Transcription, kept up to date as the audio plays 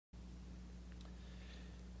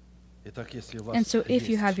And so if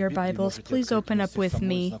you have your Bibles, please open up with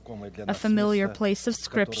me a familiar place of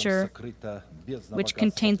Scripture which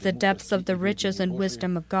contains the depths of the riches and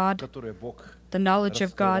wisdom of God, the knowledge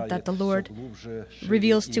of God that the Lord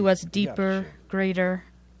reveals to us deeper, greater.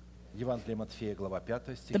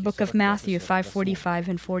 The book of Matthew 5:45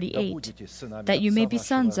 and 48, that you may be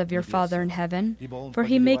sons of your Father in heaven, for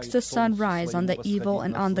he makes the sun rise on the evil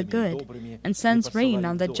and on the good, and sends rain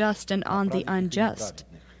on the just and on the unjust.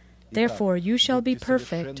 Therefore you shall be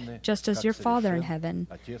perfect, just as your Father in heaven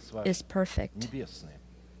is perfect.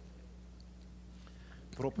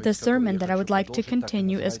 The sermon that I would like to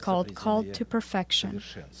continue is called Called to Perfection.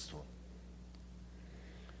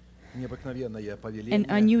 An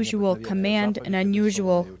unusual command, an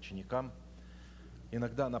unusual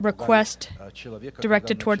request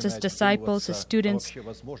directed towards his disciples, his students.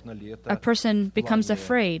 A person becomes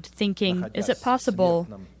afraid, thinking, is it possible,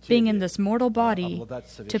 being in this mortal body,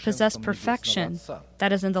 to possess perfection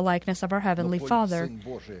that is in the likeness of our Heavenly Father?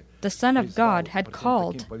 The Son of God had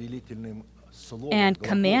called and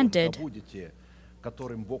commanded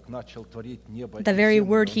the very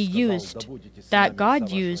word he used, that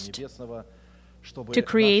God used to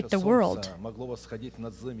create the world,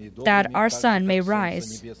 that our sun may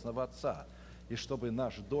rise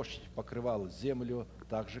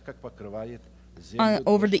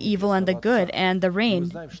over the evil and the good, and the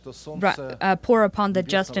rain pour upon the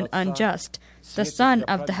just and unjust. The sun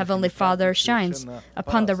of the Heavenly Father shines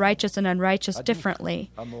upon the righteous and unrighteous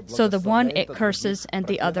differently. So the one it curses and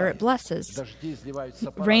the other it blesses.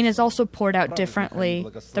 Rain is also poured out differently.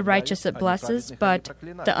 The righteous it blesses, but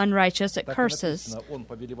the unrighteous it curses.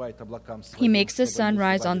 He makes the sun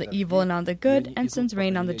rise on the evil and on the good, and sends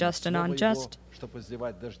rain on the just and unjust.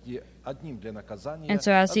 And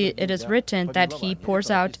so as it is written that he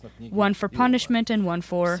pours out one for punishment and one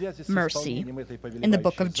for mercy in the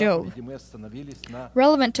book of Job.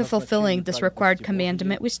 Relevant to fulfilling this required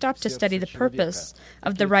commandment, we stop to study the purpose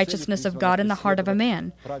of the righteousness of God in the heart of a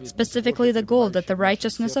man, specifically the goal that the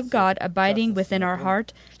righteousness of God abiding within our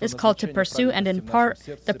heart is called to pursue, and in part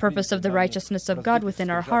the purpose of the righteousness of God within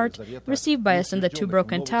our heart, received by us in the two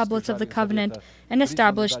broken tablets of the covenant and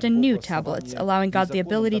established in new tablets, allowing God the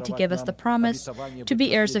ability to give us the promise to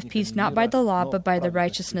be heirs of peace not by the law but by the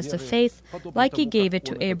righteousness of faith, like he gave it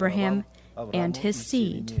to Abraham and his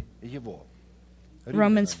seed.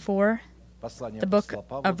 Romans 4, the book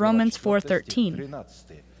of Romans 4:13.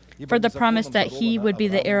 For the promise that he would be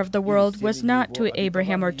the heir of the world was not to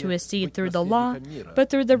Abraham or to his seed through the law,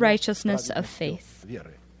 but through the righteousness of faith.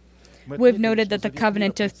 We've noted that the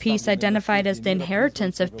covenant of peace, identified as the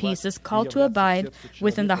inheritance of peace, is called to abide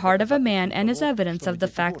within the heart of a man and is evidence of the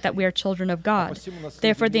fact that we are children of God.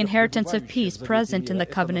 Therefore, the inheritance of peace present in the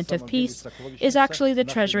covenant of peace is actually the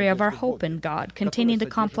treasury of our hope in God, containing the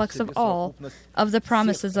complex of all of the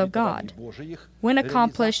promises of God. When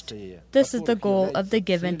accomplished, this is the goal of the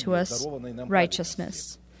given to us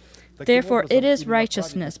righteousness. Therefore, it is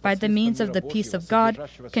righteousness by the means of the peace of God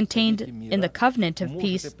contained in the covenant of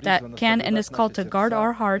peace that can and is called to guard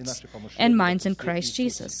our hearts and minds in Christ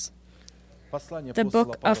Jesus. The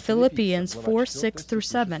book of Philippians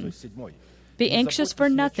 4:6-7. Be anxious for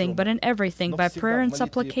nothing, but in everything, by prayer and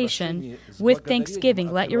supplication, with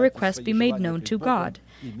thanksgiving, let your requests be made known to God.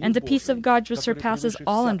 And the peace of God, which surpasses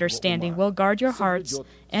all understanding, will guard your hearts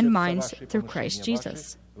and minds through Christ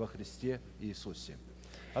Jesus.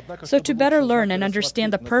 So to better learn and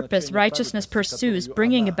understand the purpose righteousness pursues,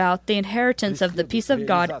 bringing about the inheritance of the peace of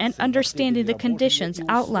God and understanding the conditions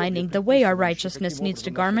outlining the way our righteousness needs to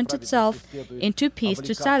garment itself into peace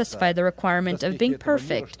to satisfy the requirement of being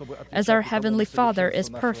perfect, as our Heavenly Father is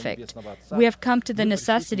perfect, we have come to the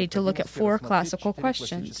necessity to look at four classical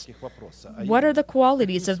questions. What are the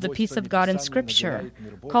qualities of the peace of God in Scripture,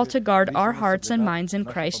 called to guard our hearts and minds in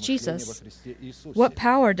Christ Jesus? What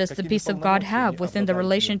power does the peace of God have within the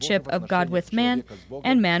relationship of God with man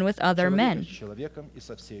and man with other men?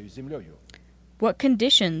 What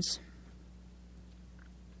conditions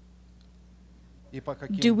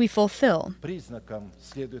do we fulfill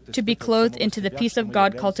to be clothed into the peace of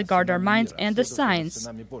God, called to guard our minds, and the signs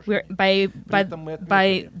by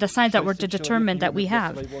the signs that were to determine that we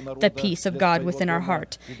have the peace of God within our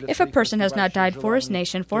heart? If a person has not died for his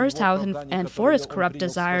nation, for his house, and for his corrupt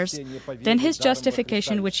desires, then his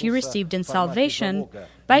justification which he received in salvation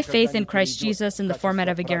by faith in Christ Jesus in the format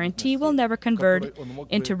of a guarantee will never convert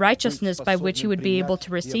into righteousness by which he would be able to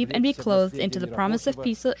receive and be clothed into the promise of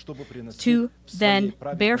peace to then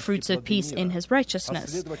bear fruits of peace in his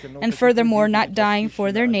righteousness. And furthermore, not dying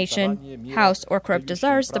for their nation, house, or corrupt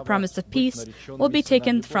desires, the promise of peace will be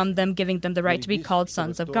taken from them, giving them the right to be called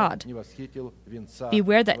sons of God.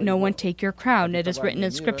 Beware that no one take your crown. It is written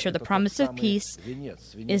in Scripture, the promise of peace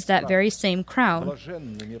is that very same crown.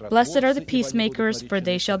 Blessed are the peacemakers, for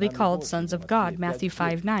they shall be called sons of God. Matthew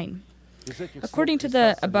 5:9. According to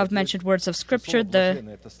the above-mentioned words of Scripture,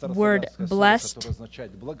 the word blessed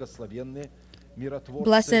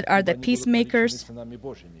are the peacemakers,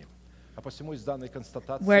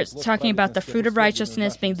 where it's talking about the fruit of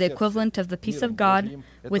righteousness being the equivalent of the peace of God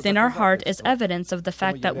within our heart, is evidence of the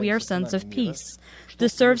fact that we are sons of peace.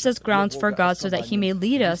 This serves as grounds for God so that He may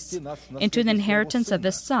lead us into the inheritance of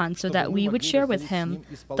His Son, so that we would share with Him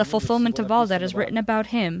the fulfillment of all that is written about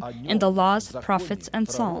Him in the laws, prophets, and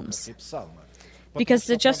psalms. Because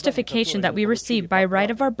the justification that we receive by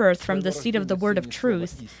right of our birth from the seed of the word of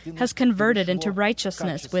truth has converted into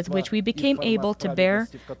righteousness, with which we became able to bear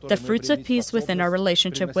the fruits of peace within our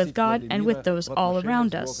relationship with God and with those all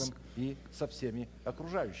around us.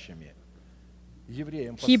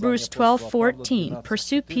 Hebrews 12:14,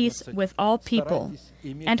 pursue peace with all people,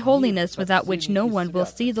 and holiness, without which no one will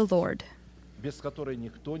see the Lord.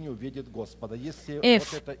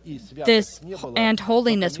 If this and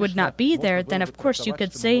holiness would not be there, then of course you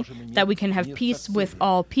could say that we can have peace with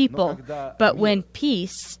all people. But when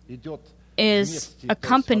peace is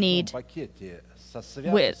accompanied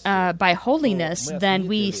by holiness, then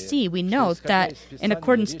we know that in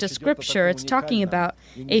accordance to Scripture, it's talking about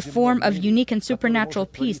a form of unique and supernatural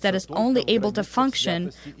peace that is only able to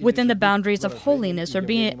function within the boundaries of holiness, or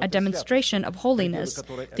be a demonstration of holiness.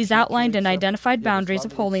 These outlined and identified boundaries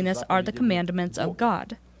of holiness are the commandments of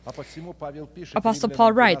God. Apostle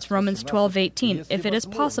Paul writes, Romans 12:18, if it is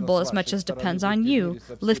possible, as much as depends on you,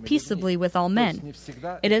 live peaceably with all men.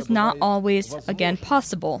 It is not always, again,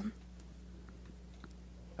 possible.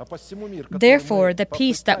 Therefore, the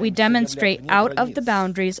peace that we demonstrate out of the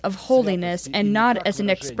boundaries of holiness and not as an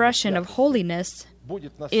expression of holiness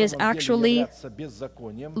is actually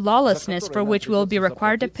lawlessness, for which we will be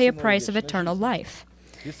required to pay a price of eternal life.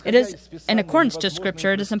 It is, in accordance to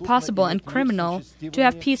Scripture, it is impossible and criminal to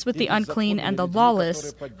have peace with the unclean and the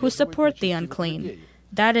lawless who support the unclean,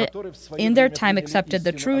 that in their time accepted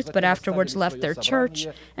the truth, but afterwards left their church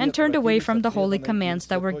and turned away from the holy commands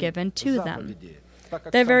that were given to them.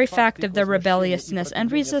 The very fact of their rebelliousness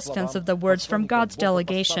and resistance of the words from God's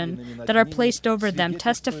delegation that are placed over them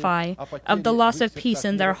testify of the loss of peace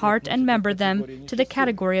in their heart and member them to the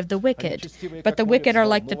category of the wicked. But the wicked are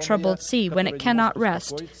like the troubled sea when it cannot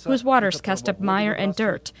rest, whose waters cast up mire and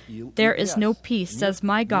dirt. There is no peace, says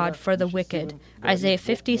my God, for the wicked. Isaiah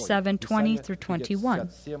 57:20-21.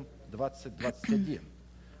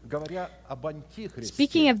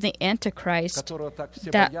 Speaking of the Antichrist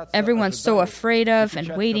that everyone's so afraid of and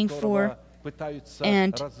waiting for,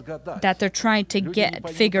 and that they're trying to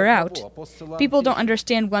figure out, people don't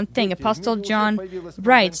understand one thing. Apostle John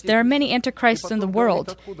writes, there are many antichrists in the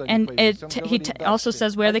world, and he also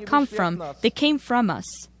says where they come from. They came from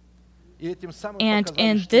us. And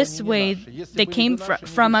in this way, they came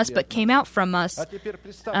from us, but came out from us.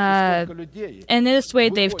 And in this way,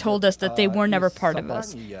 they've told us that they were never part of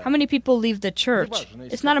us. How many people leave the church?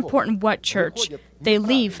 It's not important what church. They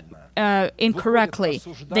leave incorrectly.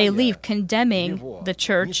 They leave condemning the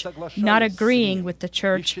church, not agreeing with the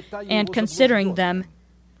church, and considering them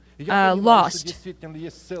lost.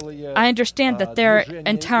 I understand that there are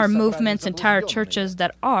entire movements, entire churches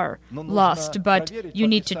that are lost, but you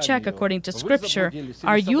need to check according to Scripture,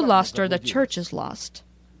 are you lost or the church is lost?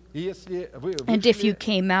 And if you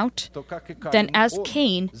came out, then as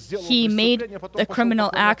Cain, he made a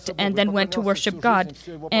criminal act and then went to worship God,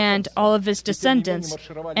 and all of his descendants,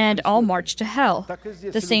 and all marched to hell.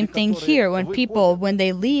 The same thing here, when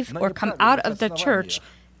they leave or come out of the church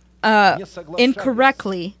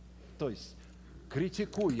incorrectly,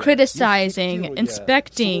 criticizing,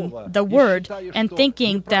 inspecting the word, and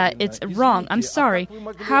thinking that it's wrong. I'm sorry.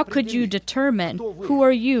 How could you determine? Who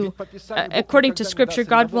are you? According to Scripture,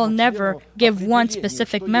 God will never give one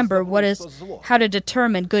specific member how to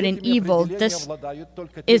determine good and evil. This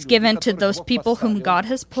is given to those people whom God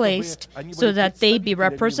has placed so that they be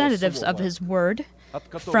representatives of His word,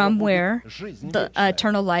 from where the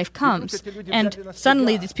eternal life comes. And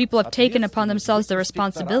suddenly these people have taken upon themselves the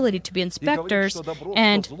responsibility to be inspectors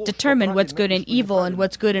and determine what's good and evil and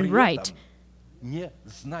what's good and right.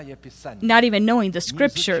 not even knowing the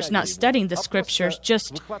Scriptures, not studying the Scriptures,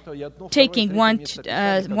 just taking one,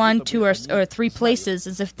 two, or three places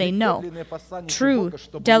as if they know. True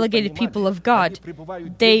delegated people of God,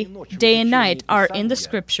 they day and night are in the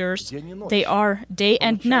Scriptures. They are day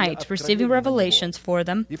and night receiving revelations for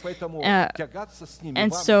them.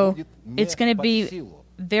 And so it's going to be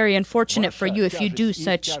very unfortunate for you if you do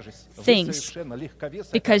such things,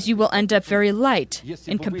 because you will end up very light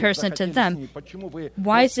in comparison to them.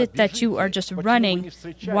 Why is it that you are just running?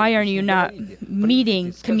 Why are you not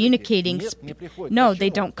meeting, communicating? No,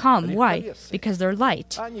 they don't come. Why? Because they're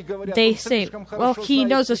light. They say, well, he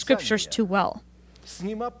knows the Scriptures too well.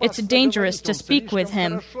 It's dangerous to speak with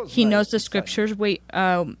him. He knows the Scriptures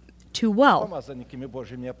too well.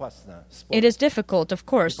 It is difficult, of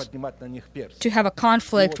course, to have a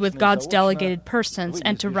conflict with God's delegated persons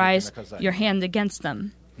and to raise your hand against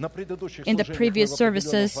them. In the previous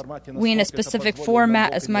services, we in a specific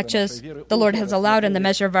format, as much as the Lord has allowed in the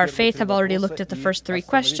measure of our faith, have already looked at the first three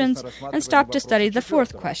questions and stopped to study the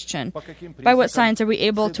fourth question. By what signs are we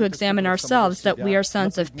able to examine ourselves that we are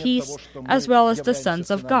sons of peace, as well as the sons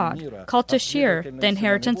of God, called to share the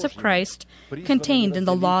inheritance of Christ contained in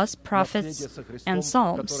the laws, prophets, and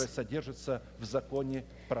psalms?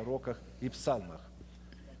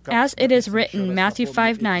 As it is written, Matthew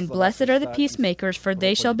 5:9, Blessed are the peacemakers, for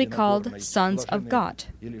they shall be called sons of God.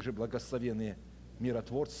 And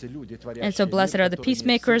so blessed are the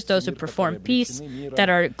peacemakers, those who perform peace, that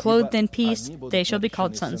are clothed in peace, they shall be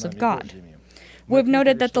called sons of God. We've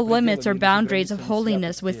noted that the limits or boundaries of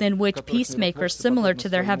holiness within which peacemakers, similar to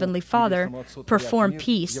their Heavenly Father, perform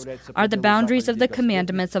peace are the boundaries of the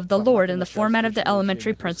commandments of the Lord in the format of the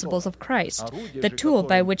elementary principles of Christ. The tool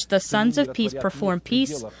by which the sons of peace perform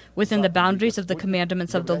peace within the boundaries of the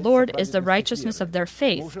commandments of the Lord is the righteousness of their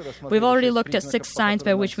faith. We've already looked at 6 signs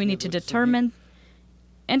by which we need to determine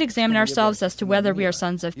and examine ourselves as to whether we are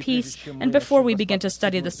sons of peace. And before we begin to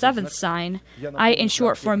study the 7th sign, I, in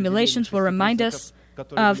short formulations, will remind us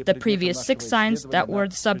of the previous 6 signs that were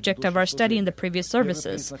the subject of our study in the previous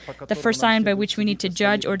services. The first sign by which we need to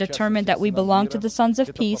judge or determine that we belong to the sons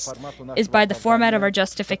of peace is by the format of our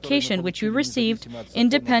justification, which we received,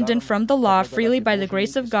 independent from the law, freely by the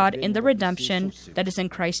grace of God in the redemption that is in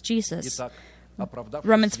Christ Jesus.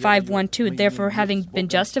 Romans 5:1-2, Therefore, having been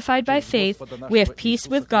justified by faith, we have peace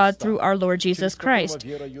with God through our Lord Jesus Christ,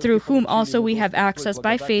 through whom also we have access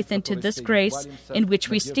by faith into this grace in which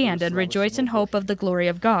we stand and rejoice in hope of the glory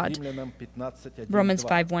of God. Romans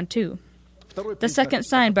 5:1-2. The second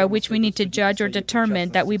sign by which we need to judge or determine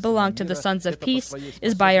that we belong to the sons of peace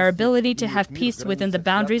is by our ability to have peace within the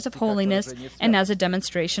boundaries of holiness and as a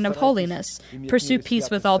demonstration of holiness. Pursue peace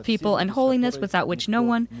with all people and holiness, without which no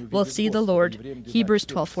one will see the Lord. Hebrews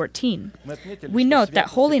 12:14. We note that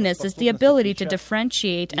holiness is the ability to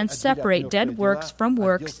differentiate and separate dead works from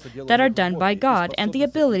works that are done by God, and the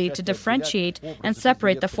ability to differentiate and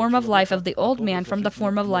separate the form of life of the old man from the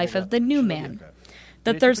form of life of the new man.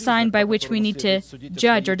 The third sign by which we need to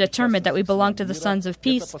judge or determine that we belong to the sons of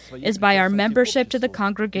peace is by our membership to the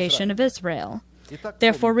congregation of Israel.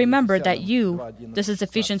 Therefore remember that you, this is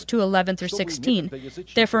Ephesians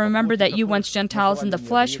 2:11-16, therefore remember that you once Gentiles in the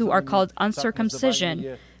flesh who are called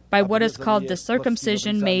uncircumcision, by what is called the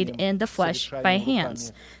circumcision made in the flesh by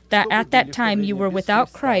hands, that at that time you were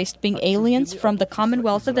without Christ, being aliens from the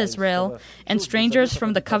commonwealth of Israel, and strangers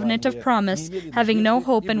from the covenant of promise, having no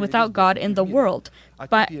hope and without God in the world.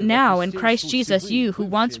 But now in Christ Jesus you, who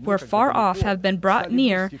once were far off, have been brought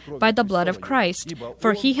near by the blood of Christ,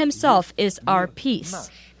 for he himself is our peace,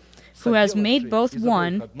 who has made both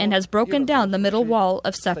one, and has broken down the middle wall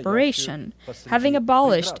of separation, having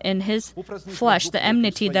abolished in his flesh the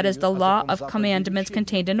enmity that is the law of commandments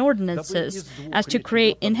contained in ordinances, as to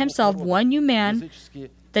create in himself one new man,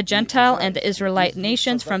 the Gentile and the Israelite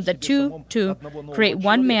nations, from the two to create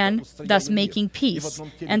one man, thus making peace,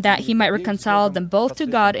 and that he might reconcile them both to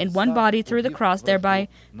God in one body through the cross, thereby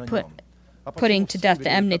putting to death the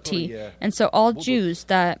enmity. And so all Jews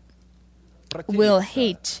that will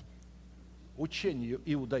hate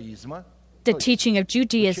the teaching of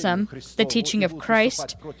Judaism, the teaching of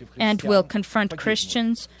Christ, and will confront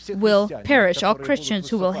Christians, will perish. All Christians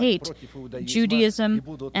who will hate Judaism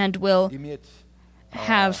and will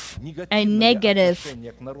have a negative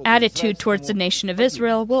attitude towards the nation of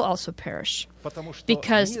Israel will also perish.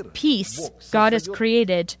 Because peace, God has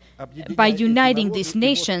created by uniting these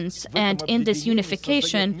nations, and in this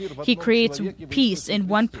unification, He creates peace in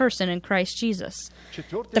one person, in Christ Jesus.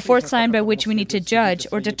 The fourth sign by which we need to judge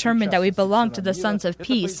or determine that we belong to the sons of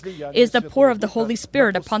peace is the pour of the Holy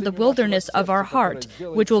Spirit upon the wilderness of our heart,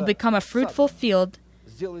 which will become a fruitful field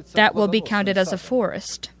that will be counted as a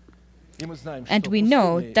forest. And we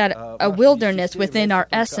know that a wilderness within our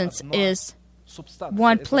essence is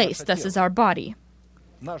one place, this is our body.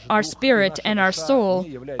 Our spirit and our soul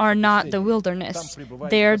are not the wilderness.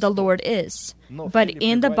 There the Lord is. But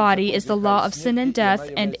in the body is the law of sin and death,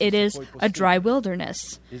 and it is a dry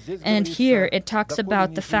wilderness. And here it talks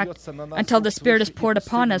about the fact until the Spirit is poured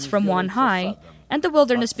upon us from on high, and the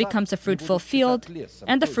wilderness becomes a fruitful field,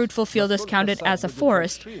 and the fruitful field is counted as a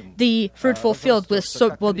forest. The fruitful field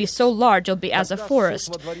will be so large, it will be as a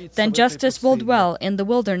forest. Then justice will dwell in the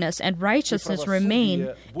wilderness, and righteousness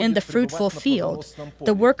remain in the fruitful field.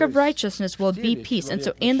 The work of righteousness will be peace. And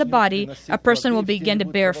so in the body, a person will begin to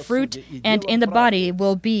bear fruit, and in the body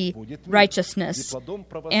will be righteousness.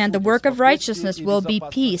 And the work of righteousness will be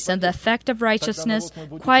peace, and the effect of righteousness,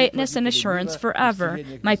 quietness and assurance forever.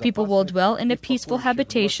 My people will dwell in a peaceful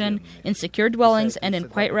habitation, in secure dwellings, and in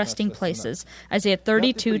quiet resting places. Isaiah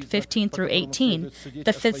 32:15 through 18.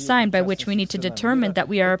 The fifth sign by which we need to determine that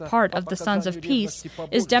we are a part of the sons of peace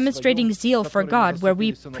is demonstrating zeal for God, where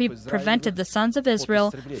we prevented the sons of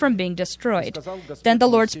Israel from being destroyed. Then the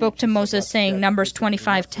Lord spoke to Moses, saying, Numbers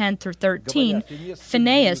 25:10 through 13,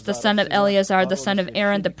 Phinehas, the son of Eleazar, the son of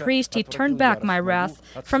Aaron the priest, he turned back my wrath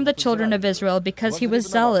from the children of Israel, because he was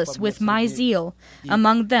zealous with my zeal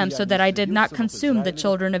among them, so that I did not consume the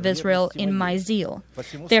children of Israel in my zeal.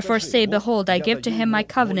 Therefore say, Behold, I give to him my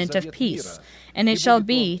covenant of peace. And it shall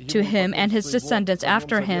be to him and his descendants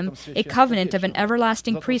after him a covenant of an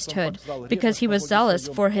everlasting priesthood, because he was zealous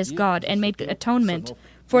for his God and made atonement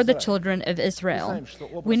for the children of Israel.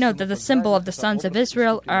 We know that the symbol of the sons of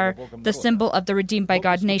Israel are the symbol of the redeemed by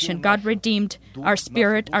God nation. God redeemed our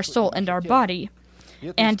spirit, our soul, and our body.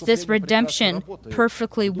 And this redemption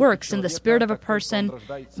perfectly works in the spirit of a person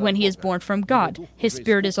when he is born from God. His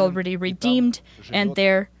spirit is already redeemed, and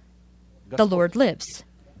there the Lord lives.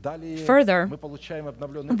 Further,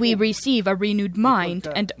 we receive a renewed mind,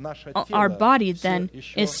 and our body then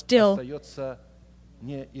is still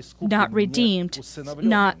not redeemed,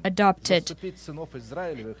 not adopted.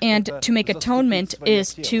 And to make atonement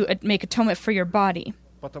is to make atonement for your body,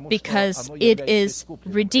 because it is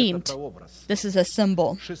redeemed. This is a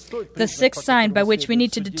symbol. The sixth sign by which we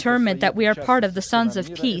need to determine that we are part of the sons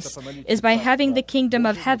of peace is by having the kingdom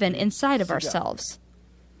of heaven inside of ourselves.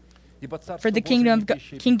 For the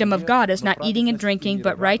kingdom of God is not eating and drinking,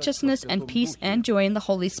 but righteousness and peace and joy in the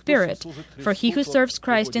Holy Spirit. For he who serves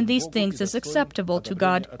Christ in these things is acceptable to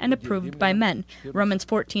God and approved by men. Romans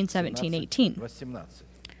 14:17-18.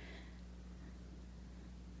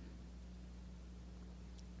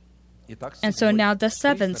 And so now the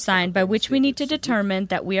seventh sign by which we need to determine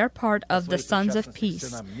that we are part of the sons of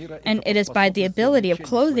peace. And it is by the ability of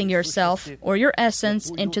clothing yourself or your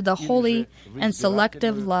essence into the holy and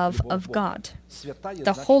selective love of God.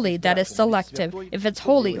 The holy that is selective. If it's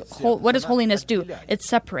holy, what does holiness do? It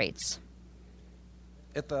separates.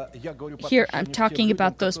 Here I'm talking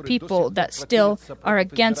about those people that still are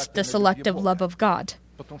against the selective love of God.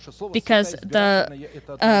 Because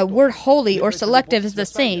the word holy or selective is the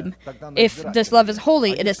same. If this love is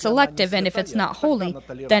holy, it is selective, and if it's not holy,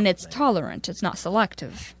 then it's tolerant, it's not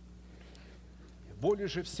selective.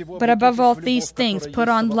 But above all these things, put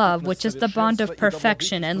on love, which is the bond of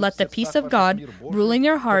perfection, and let the peace of God rule in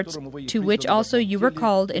your hearts, to which also you were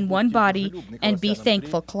called in one body, and be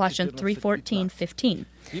thankful. Colossians 3:14-15.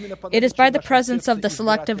 It is by the presence of the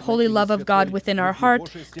selective holy love of God within our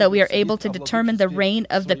heart that we are able to determine the reign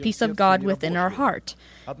of the peace of God within our heart.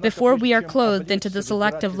 Before we are clothed into the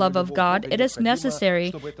selective love of God, it is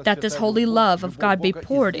necessary that this holy love of God be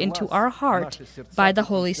poured into our heart by the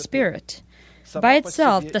Holy Spirit. By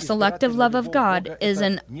itself, the selective love of God is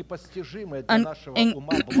an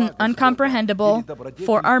uncomprehendable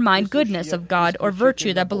for our mind goodness of God or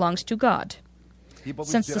virtue that belongs to God.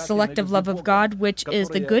 Since the selective love of God, which is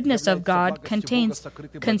the goodness of God, contains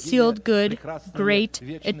concealed good, great,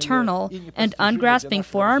 eternal, and ungrasping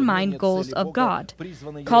for our mind goals of God,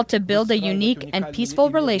 called to build a unique and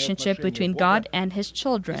peaceful relationship between God and His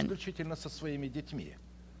children.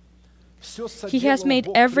 He has made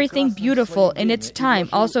everything beautiful in its time.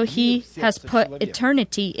 Also, He has put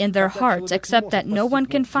eternity in their hearts, except that no one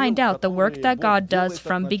can find out the work that God does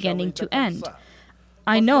from beginning to end.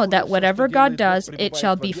 I know that whatever God does, it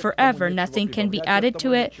shall be forever. Nothing can be added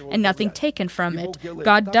to it, and nothing taken from it.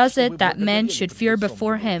 God does it that men should fear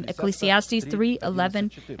before Him. Ecclesiastes 3:11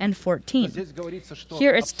 and 14.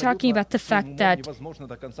 Here it's talking about the fact that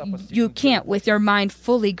you can't, with your mind,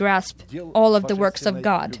 fully grasp all of the works of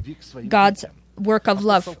God. God's work of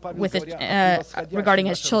love with it, regarding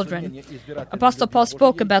His children. Apostle Paul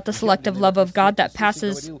spoke about the selective love of God that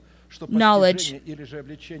passes knowledge.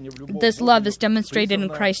 This love is demonstrated in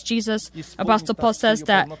Christ Jesus. Apostle Paul says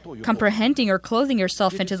that comprehending or clothing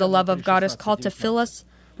yourself into the love of God is called to fill us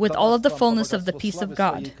with all of the fullness of the peace of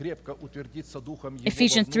God.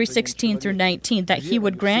 Ephesians 3:16 through 19, that he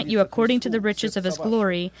would grant you according to the riches of his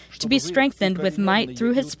glory, to be strengthened with might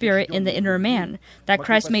through his Spirit in the inner man, that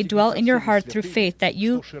Christ may dwell in your heart through faith, that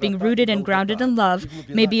you, being rooted and grounded in love,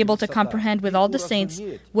 may be able to comprehend with all the saints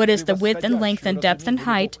what is the width and length and depth and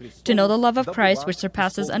height, to know the love of Christ which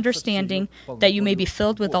surpasses understanding, that you may be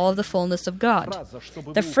filled with all of the fullness of God.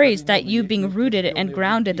 The phrase, that you, being rooted and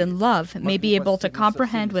grounded in love, may be able to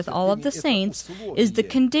comprehend with all of the saints, is the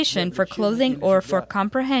condition for clothing or for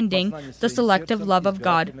comprehending the selective love of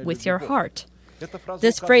God with your heart.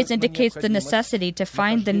 This phrase indicates the necessity to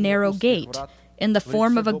find the narrow gate in the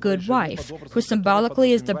form of a good wife, who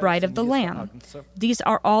symbolically is the bride of the Lamb. These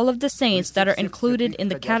are all of the saints that are included in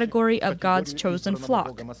the category of God's chosen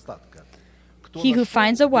flock. He who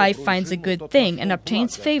finds a wife finds a good thing and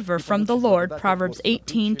obtains favor from the Lord, Proverbs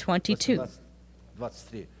 18:22.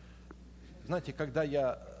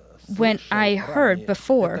 When I heard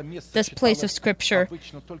before this place of Scripture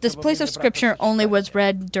only was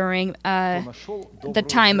read during the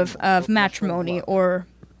time of matrimony,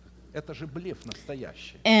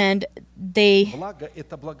 and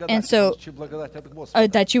so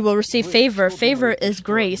that you will receive favor. Favor is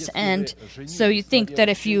grace, and so you think that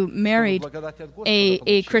if you married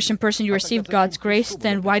a Christian person, you received God's grace,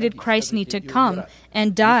 then why did Christ need to come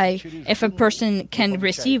and die if a person can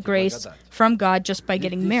receive grace from God just by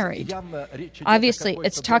getting married? Obviously,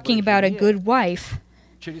 it's talking about a good wife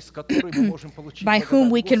by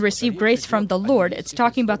whom we can receive grace from the Lord. It's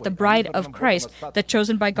talking about the bride of Christ, the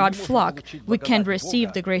chosen by God flock. We can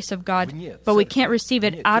receive the grace of God, but we can't receive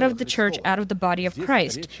it out of the church, out of the body of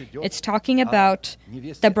Christ. It's talking about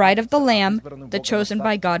the bride of the Lamb, the chosen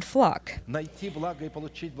by God flock.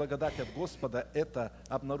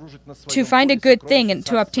 To find a good thing and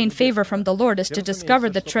to obtain favor from the Lord is to discover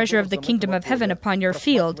the treasure of the kingdom of heaven upon your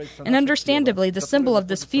field. And understandably, the symbol of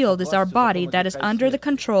this field is our body that is under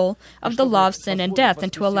the control of the law of sin and death,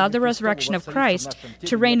 and to allow the resurrection of Christ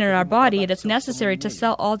to reign in our body, it is necessary to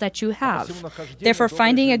sell all that you have. Therefore,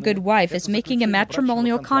 finding a good wife is making a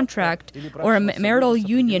matrimonial contract or a marital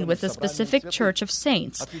union with a specific church of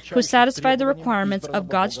saints who satisfy the requirements of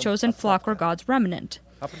God's chosen flock or God's remnant.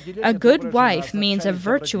 A good wife means a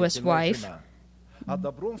virtuous wife.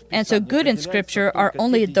 And so good in Scripture are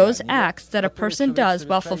only those acts that a person does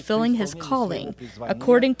while fulfilling his calling,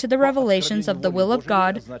 according to the revelations of the will of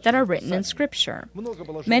God that are written in Scripture.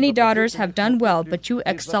 Many daughters have done well, but you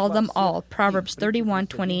excel them all. Proverbs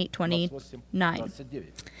 31:28-29.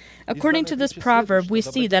 According to this proverb, we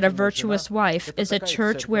see that a virtuous wife is a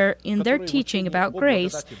church where, in their teaching about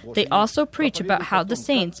grace, they also preach about how the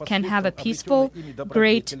saints can have a peaceful,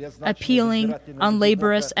 great, appealing,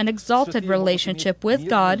 unlaborious, and exalted relationship with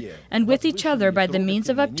God and with each other by the means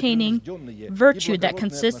of obtaining virtue that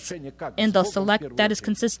is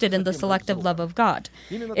consisted in the selective love of God.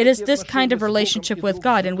 It is this kind of relationship with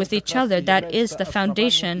God and with each other that is the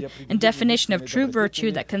foundation and definition of true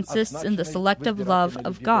virtue that consists in the selective love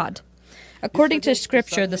of God. According to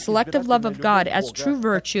Scripture, the selective love of God as true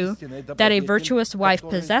virtue that a virtuous wife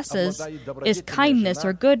possesses is kindness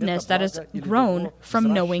or goodness that is grown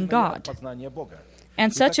from knowing God.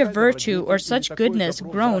 And such a virtue or such goodness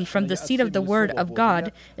grown from the seed of the Word of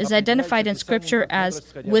God is identified in Scripture as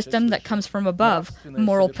wisdom that comes from above,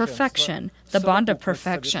 moral perfection, the bond of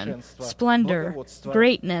perfection, splendor,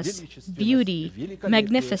 greatness, beauty,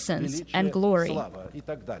 magnificence, and glory.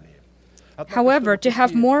 However, to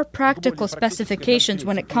have more practical specifications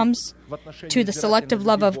when it comes to the selective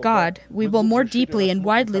love of God, we will more deeply and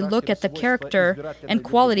widely look at the character and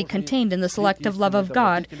quality contained in the selective love of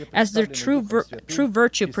God as the true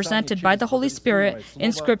virtue presented by the Holy Spirit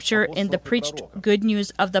in Scripture in the preached good news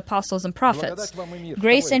of the apostles and prophets.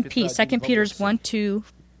 Grace and peace, 2 Peter 1:2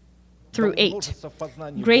 through 8.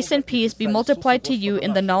 Grace and peace be multiplied to you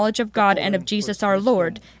in the knowledge of God and of Jesus our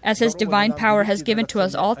Lord, as His divine power has given to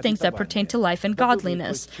us all things that pertain to life and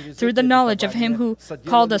godliness, through the knowledge of Him who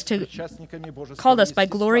called us by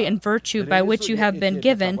glory and virtue, by which you have been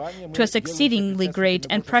given to us exceedingly great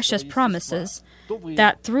and precious promises,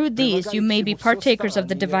 that through these you may be partakers of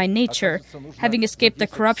the divine nature, having escaped the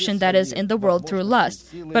corruption that is in the world through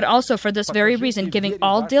lust, but also for this very reason, giving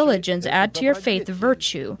all diligence, add to your faith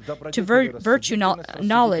virtue, to virtue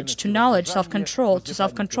knowledge, to knowledge self-control, to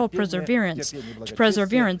self-control perseverance, to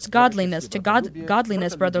perseverance godliness, to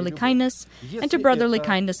godliness brotherly kindness, and to brotherly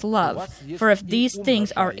kindness love. For if these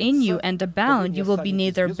things are in you and abound, you will be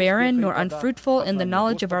neither barren nor unfruitful in the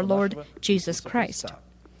knowledge of our Lord Jesus Christ.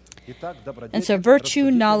 And so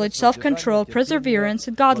virtue, knowledge, self-control, perseverance,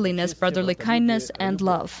 godliness, brotherly kindness, and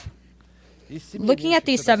love. Looking at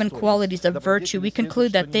these 7 qualities of virtue, we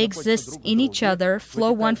conclude that they exist in each other,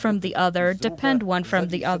 flow one from the other, depend one from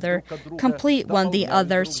the other, complete one the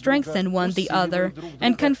other, strengthen one the other,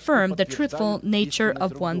 and confirm the truthful nature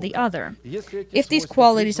of one the other. If these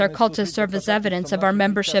qualities are called to serve as evidence of our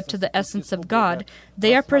membership to the essence of God,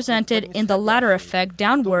 they are presented in the latter effect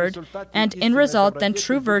downward, and in result, then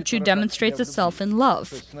true virtue demonstrates itself in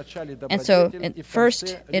love. And so,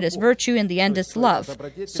 first it is virtue, and the end is love.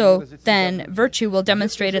 So then, virtue will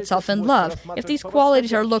demonstrate itself in love. If these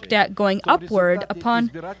qualities are looked at going upward upon,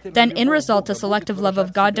 then in result the selective love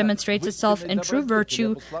of God demonstrates itself in true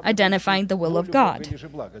virtue, identifying the will of God.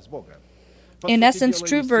 In essence,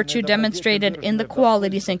 true virtue demonstrated in the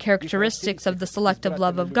qualities and characteristics of the selective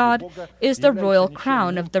love of God is the royal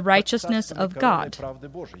crown of the righteousness of God.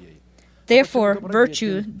 Therefore,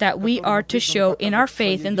 virtue that we are to show in our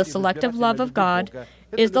faith in the selective love of God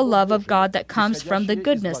is the love of God that comes from the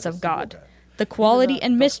goodness of God. The quality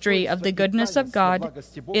and mystery of the goodness of God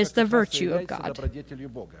is the virtue of God.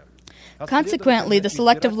 Consequently, the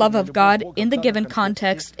selective love of God in the given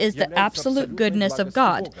context is the absolute goodness of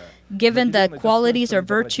God, given the qualities or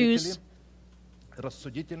virtues,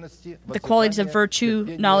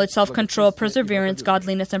 knowledge, self-control, perseverance,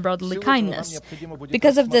 godliness, and brotherly kindness.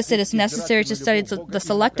 Because of this, it is necessary to study the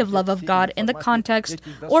selective love of God in the context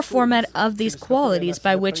or format of these qualities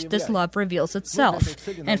by which this love reveals itself.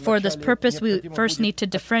 And for this purpose, we first need to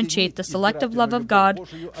differentiate the selective love of God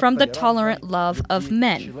from the tolerant love of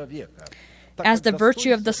men, as the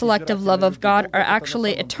virtue of the selective love of God are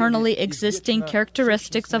actually eternally existing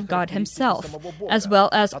characteristics of God Himself, as well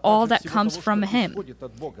as all that comes from Him,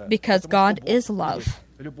 because God is love.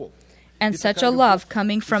 And such a love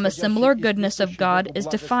coming from a similar goodness of God is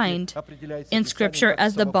defined in Scripture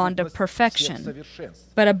as the bond of perfection.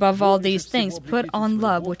 But above all these things, put on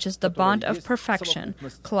love, which is the bond of perfection.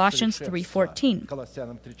 Colossians 3:14.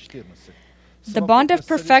 The bond of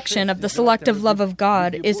perfection of the selective love of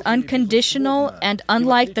God is unconditional, and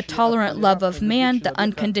unlike the tolerant love of man, the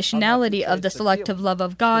unconditionality of the selective love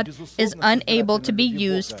of God is unable to be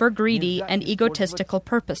used for greedy and egotistical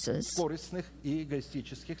purposes.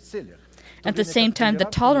 At the same time, the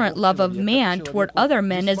tolerant love of man toward other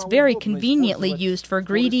men is very conveniently used for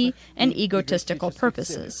greedy and egotistical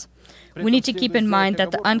purposes. We need to keep in mind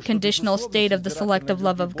that the unconditional state of the selective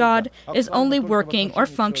love of God is only working or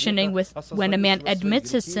functioning when a man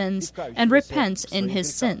admits his sins and repents in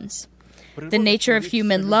his sins. The nature of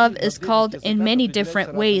human love is called in many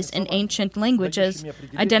different ways in ancient languages,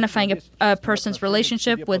 identifying a person's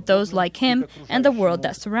relationship with those like him and the world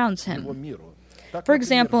that surrounds him. For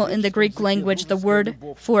example, in the Greek language, the word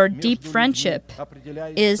for deep friendship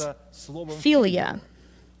is philia.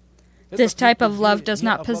 This type of love does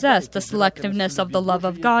not possess the selectiveness of the love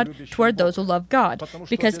of God toward those who love God,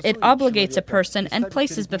 because it obligates a person and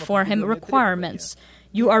places before him requirements.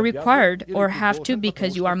 You are required or have to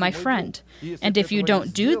because you are my friend. And if you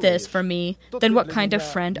don't do this for me, then what kind of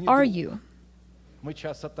friend are you?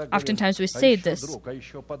 Oftentimes we say this.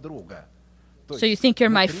 So you think you're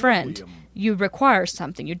my friend. You require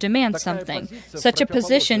something. You demand something. Such a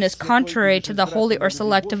position is contrary to the holy or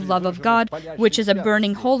selective love of God, which is a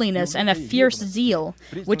burning holiness and a fierce zeal,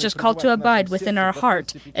 which is called to abide within our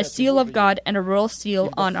heart, a seal of God and a royal seal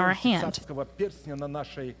on our hand.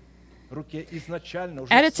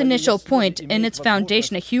 At its initial point, in its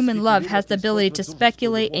foundation, a human love has the ability to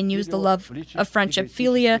speculate and use the love of friendship,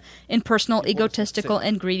 philia, in personal, egotistical,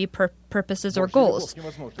 and greedy purposes or goals.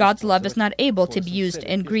 God's love is not able to be used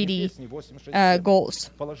in greedy goals.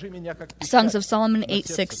 Songs of Solomon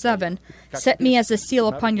 8:6-7. Set me as a seal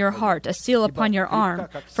upon your heart, a seal upon your arm,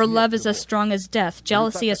 for love is as strong as death,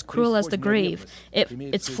 jealousy as cruel as the grave.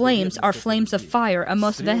 Its flames are flames of fire, a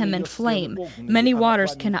most vehement flame. Many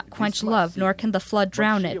waters cannot quench love, nor can the flood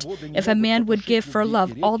drown it. If a man would give for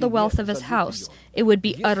love all the wealth of his house, it would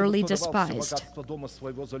be utterly despised.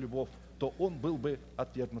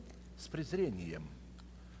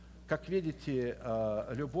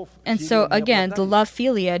 And so, again, the love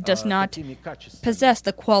philia does not possess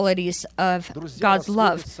the qualities of God's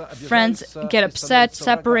love. Friends get upset,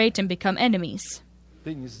 separate, and become enemies.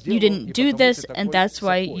 You didn't do this, and that's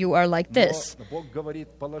why you are like this.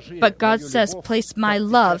 But God says, place my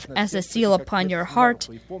love as a seal upon your heart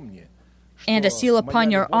and a seal upon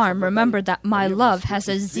your arm. Remember that my love has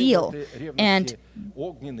a zeal, and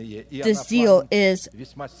this zeal is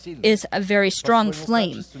a very strong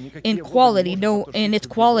flame. In its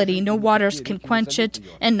quality, no waters can quench it,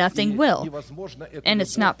 and nothing will. And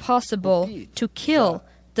it's not possible to kill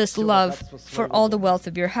this love for all the wealth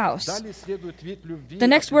of your house. The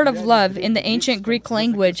next word of love in the ancient Greek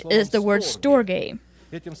language is the word storge.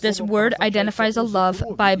 This word identifies a love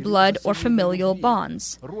by blood or familial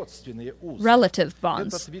bonds, relative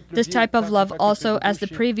bonds. This type of love also, as the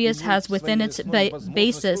previous, has within its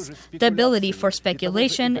basis the ability for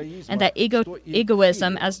speculation and that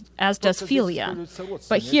egoism as does philia.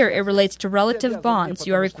 But here it relates to relative bonds.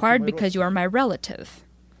 You are required because you are my relative.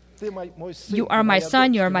 You are my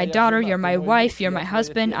son, you are my daughter, you're my wife, you're my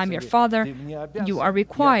husband, I'm your father. You are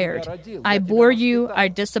required. I bore you, I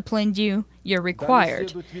disciplined you, you're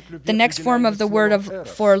required. The next form of the word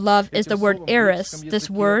for love is the word eros. This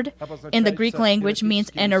word in the Greek language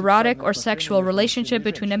means an erotic or sexual relationship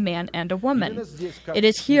between a man and a woman. It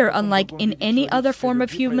is here, unlike in any other form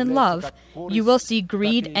of human love, you will see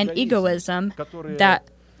greed and egoism that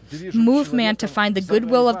move man to find the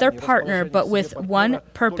goodwill of their partner, but with one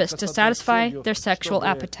purpose, to satisfy their sexual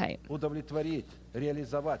appetite.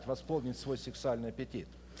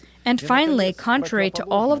 And finally, contrary to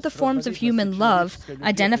all of the forms of human love,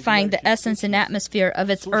 identifying the essence and atmosphere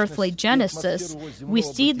of its earthly genesis, we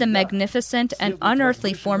see the magnificent and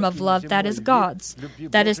unearthly form of love that is God's.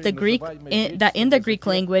 That is that in the Greek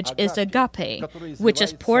language is agape, which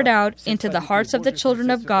is poured out into the hearts of the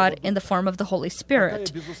children of God in the form of the Holy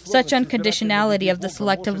Spirit. Such unconditionality of the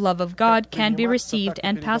selective love of God can be received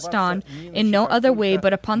and passed on in no other way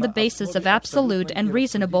but upon the basis of absolute and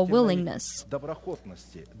reasonable willingness.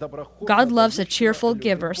 God loves a cheerful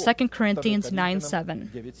giver, 2 Corinthians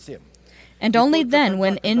 9:7. And only then,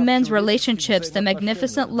 when in men's relationships the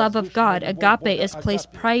magnificent love of God, agape, is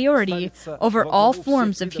placed priority over all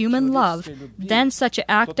forms of human love, then such an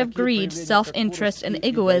act of greed, self-interest, and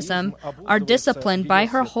egoism are disciplined by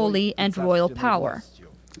her holy and royal power.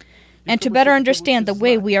 And to better understand the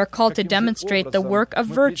way we are called to demonstrate the work of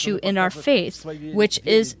virtue in our faith, which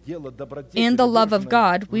is in the love of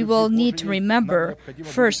God, we will need to remember,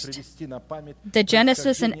 first, the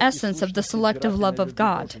genesis and essence of the selective love of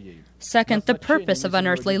God. Second, the purpose of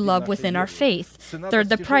unearthly love within our faith. Third,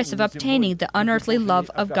 the price of obtaining the unearthly love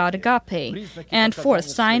of God agape. And fourth,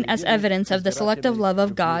 sign as evidence of the selective love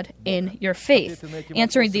of God in your faith.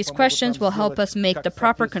 Answering these questions will help us make the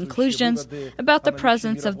proper conclusions about the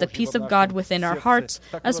presence of the peace of God within our hearts,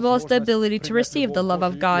 as well as the ability to receive the love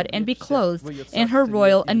of God and be clothed in her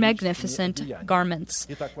royal and magnificent garments.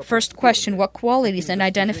 First question, what qualities and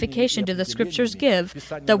identification do the Scriptures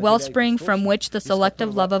give the wellspring from which the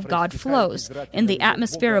selective love of God flows, in the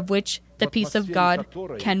atmosphere of which the peace of God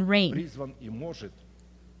can reign?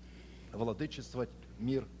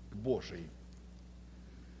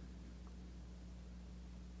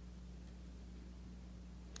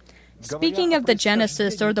 Speaking of the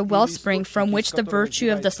genesis or the wellspring from which the virtue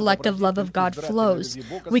of the selective love of God flows,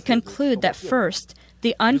 we conclude that first,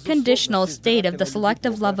 the unconditional state of the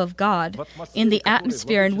selective love of God, in the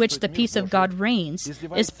atmosphere in which the peace of God reigns,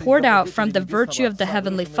 is poured out from the virtue of the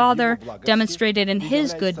Heavenly Father, demonstrated in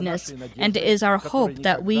His goodness, and is our hope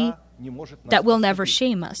that will never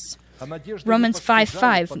shame us. Romans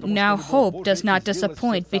 5:5, now hope does not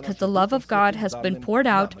disappoint because the love of God has been poured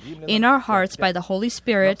out in our hearts by the Holy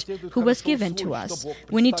Spirit who was given to us.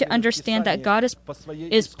 We need to understand that God is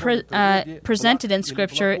presented in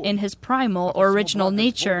Scripture in His primal or original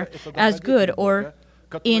nature as good or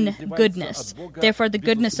in goodness. Therefore, the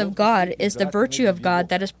goodness of God is the virtue of God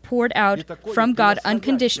that is poured out from God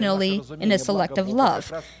unconditionally in His selective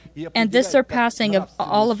love. And this surpassing of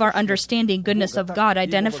all of our understanding goodness of God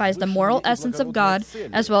identifies the moral essence of God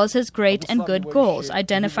as well as His great and good goals,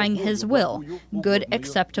 identifying His will, good,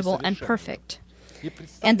 acceptable, and perfect.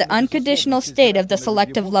 And the unconditional state of the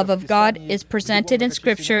selective love of God is presented in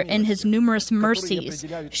Scripture in His numerous mercies,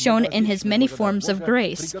 shown in His many forms of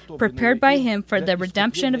grace, prepared by Him for the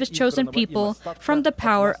redemption of His chosen people from the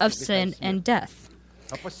power of sin and death.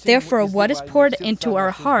 Therefore, what is poured into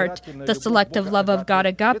our heart, the selective love of God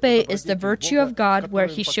agape, is the virtue of God where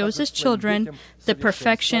He shows His children the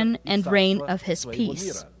perfection and reign of His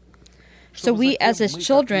peace. So we, as His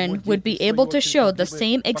children, would be able to show the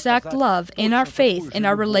same exact love in our faith, in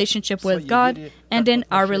our relationship with God, and in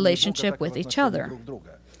our relationship with each other.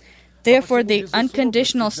 Therefore, the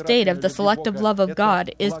unconditional state of the selective love of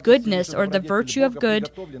God is goodness or the virtue of good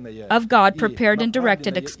of God prepared and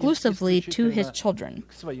directed exclusively to His children.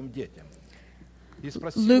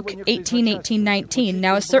 Luke 18:18-19.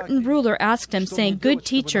 Now a certain ruler asked Him, saying, Good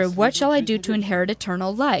teacher, what shall I do to inherit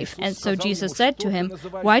eternal life? And so Jesus said to him,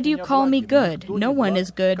 Why do you call me good? No one is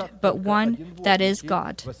good but one, that is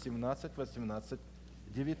God.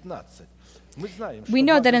 We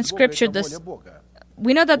know that in Scripture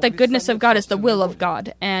we know that the goodness of God is the will of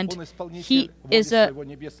God, and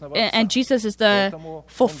Jesus is the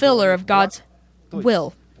fulfiller of God's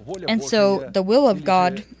will. And so the will of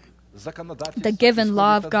God, the given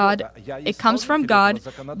law of God, it comes from God.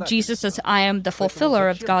 Jesus says, I am the fulfiller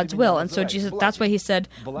of God's will. And so Jesus, that's why he said,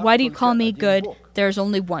 why do you call me good? There's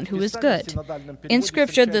only one who is good. In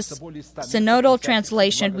Scripture, this synodal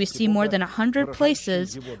translation, we see more than 100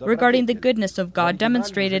 places regarding the goodness of God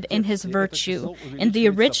demonstrated in his virtue. In the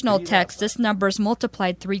original text, this number is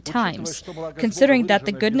multiplied 3 times. Considering that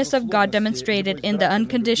the goodness of God demonstrated in the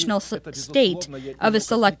unconditional state of his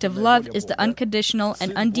selective love is the unconditional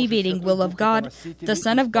and undeviating will of God, the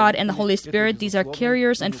Son of God and the Holy Spirit, these are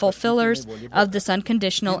carriers and fulfillers of this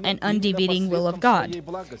unconditional and undeviating will of God.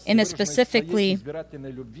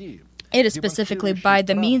 It is specifically by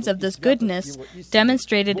the means of this goodness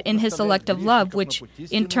demonstrated in his selective love, which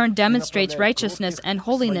in turn demonstrates righteousness and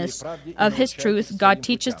holiness of his truth. God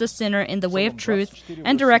teaches the sinner in the way of truth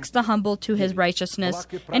and directs the humble to his righteousness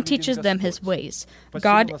and teaches them his ways.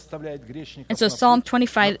 And so Psalm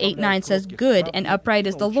 25:8-9 says, good and upright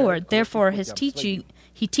is the Lord. Therefore he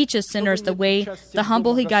teaches sinners the way. The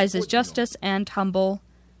humble he guides his justice, and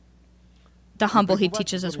the humble he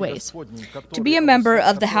teaches his ways. To be a member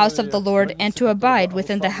of the house of the Lord and to abide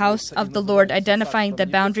within the house of the Lord, identifying the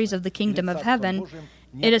boundaries of the kingdom of heaven,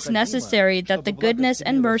 it is necessary that the goodness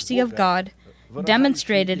and mercy of God,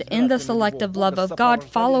 demonstrated in the selective love of God,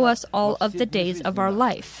 follow us all of the days of our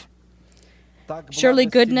life. Surely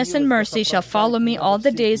goodness and mercy shall follow me all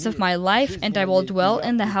the days of my life, and I will dwell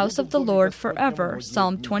in the house of the Lord forever.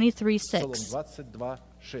 Psalm 23:6.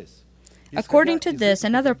 According to this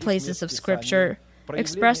and other places of Scripture,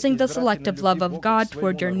 expressing the selective love of God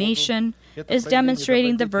toward your nation is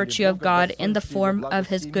demonstrating the virtue of God in the form of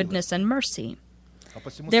his goodness and mercy.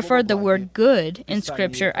 Therefore, the word good in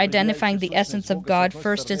Scripture, identifying the essence of God,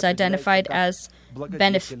 first is identified as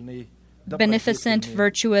beneficent,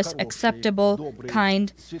 virtuous, acceptable,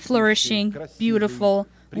 kind, flourishing, beautiful,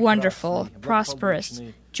 wonderful, prosperous,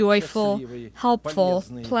 joyful, helpful,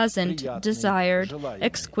 pleasant, desired,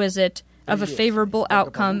 exquisite, of a favorable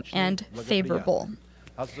outcome, and favorable.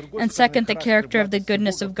 And second, the character of the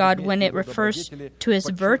goodness of God, when it refers to his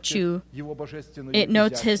virtue, it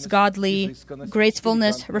notes his godly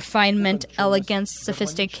gracefulness, refinement, elegance,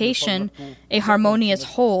 sophistication, a harmonious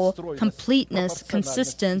whole, completeness,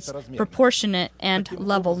 consistence, proportionate, and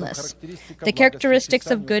levelness. The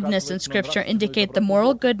characteristics of goodness in Scripture indicate the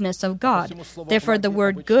moral goodness of God. Therefore, the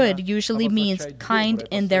word good usually means kind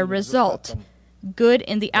in their result, good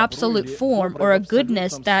in the absolute form, or a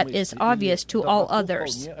goodness that is obvious to all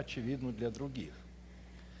others.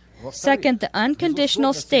 Second, the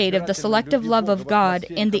unconditional state of the selective love of God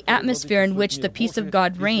in the atmosphere in which the peace of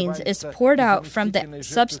God reigns is poured out from the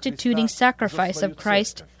substituting sacrifice of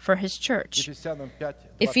Christ for his church.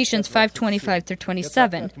 Ephesians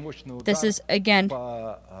 5:25-27. This is again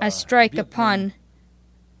a strike upon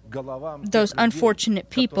those unfortunate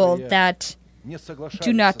people that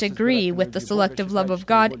do not agree with the selective love of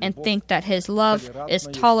God and think that his love is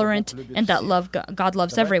tolerant and that God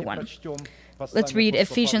loves everyone. Let's read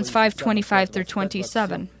Ephesians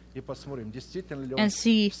 5:25-27 and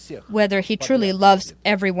see whether he truly loves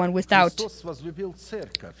everyone without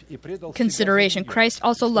consideration. Christ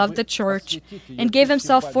also loved the church and gave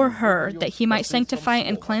himself for her, that he might sanctify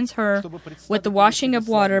and cleanse her with the washing of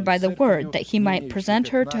water by the word, that he might present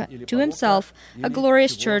her to himself a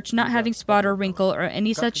glorious church, not having spot or wrinkle or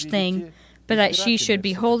any such thing, but that she should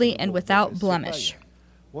be holy and without blemish.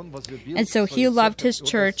 And so he loved his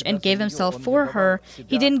church and gave himself for her.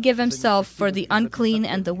 He didn't give himself for the unclean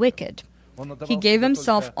and the wicked. He gave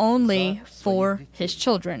himself only for his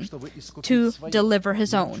children, to deliver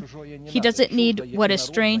his own. He doesn't need what is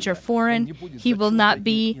strange or foreign. He will not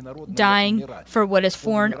be dying for what is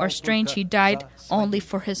foreign or strange. He died only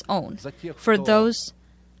for his own. For those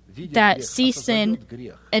that see sin,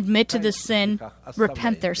 admit to the sin,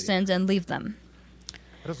 repent their sins, and leave them.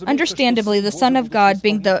 Understandably, the Son of God,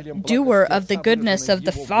 being the doer of the goodness of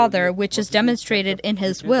the Father, which is demonstrated in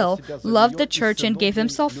his will, loved the church and gave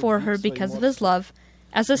himself for her because of his love,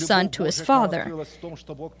 as a son to his Father.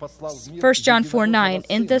 1 John 4:9,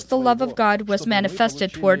 in this the love of God was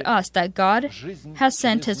manifested toward us, that God has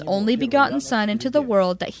sent his only begotten Son into the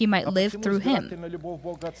world that he might live through him.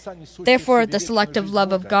 Therefore, the selective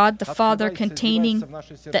love of God, the Father, containing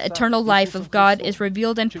the eternal life of God, is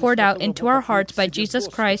revealed and poured out into our hearts by Jesus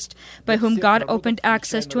Christ, by whom God opened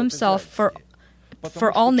access to himself for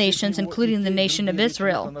all nations, including the nation of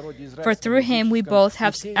Israel. For through him we both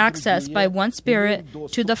have access by one Spirit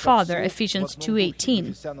to the Father. Ephesians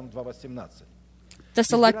 2:18. the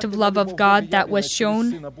selective love of God that was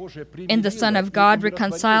shown in the Son of God,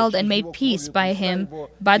 reconciled and made peace by him,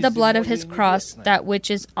 by the blood of his cross, that which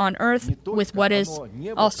is on earth with what is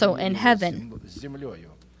also in heaven.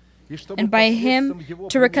 And by him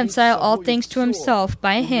to reconcile all things to himself,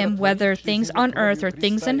 by him, whether things on earth or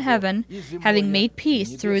things in heaven, having made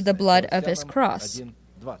peace through the blood of his cross.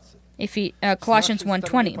 Colossians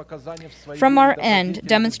 1:20. From our end,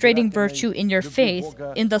 demonstrating virtue in your faith,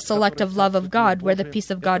 in the selective love of God, where the peace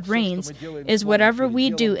of God reigns, is whatever we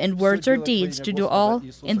do in words or deeds, to do all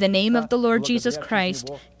in the name of the Lord Jesus Christ,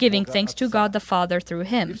 giving thanks to God the Father through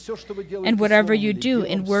him. And whatever you do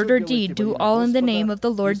in word or deed, do all in the name of the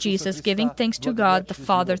Lord Jesus, giving thanks to God the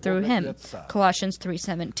Father through him. Colossians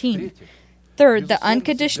 3:17. Third, the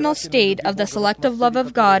unconditional state of the selective love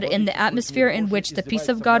of God in the atmosphere in which the peace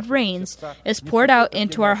of God reigns is poured out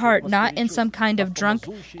into our heart, not in some kind of drunk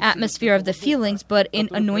atmosphere of the feelings, but in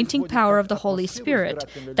anointing power of the Holy Spirit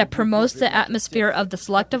that promotes the atmosphere of the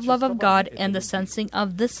selective love of God and the sensing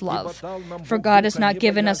of this love. For God has not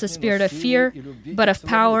given us a spirit of fear, but of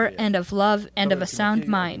power and of love and of a sound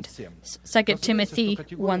mind. 2 Timothy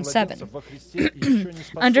 1:7.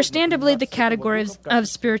 Understandably, the categories of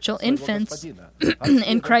spiritual infants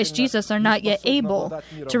in Christ Jesus are not yet able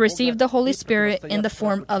to receive the Holy Spirit in the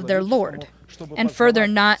form of their Lord, and further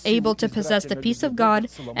not able to possess the peace of God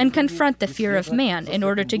and confront the fear of man in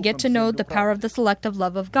order to get to know the power of the selective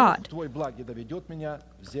love of God.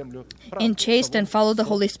 In chaste and follow the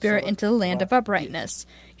Holy Spirit into the land of uprightness.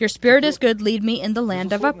 Your spirit is good, lead me in the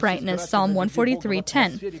land of uprightness. Psalm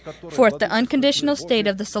 143:10. Fourth, the unconditional state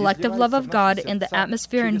of the selective love of God in the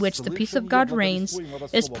atmosphere in which the peace of God reigns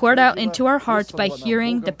is poured out into our hearts by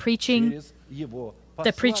hearing the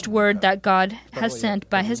preached word that God has sent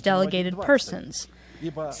by his delegated persons.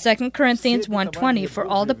 2 Corinthians 1:20. For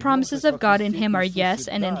all the promises of God in him are yes,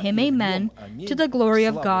 and in him amen, to the glory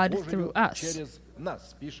of God through us.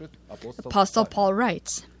 Apostle Paul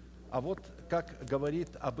writes.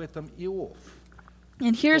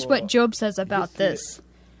 And here's what Job says about this.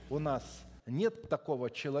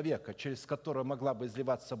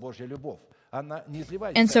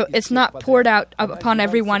 And so it's not poured out upon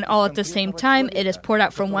everyone all at the same time. It is poured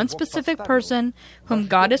out from one specific person whom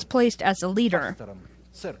God has placed as a leader,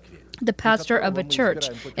 the pastor of a church,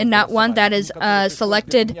 and not one that is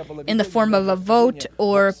selected in the form of a vote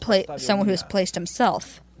or someone who has placed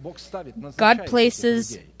himself. God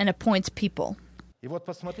places and appoints people.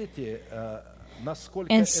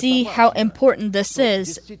 And see how important this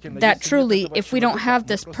is, that truly, if we don't have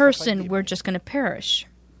this person, we're just going to perish.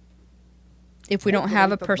 If we don't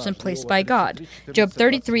have a person placed by God. Job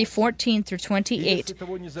 33:14 through 28.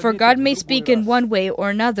 For God may speak in one way or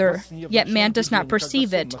another, yet man does not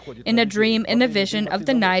perceive it. In a dream, in a vision of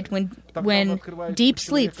the night, when deep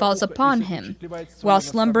sleep falls upon him, while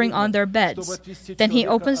slumbering on their beds, then he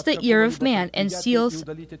opens the ear of man and seals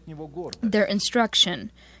their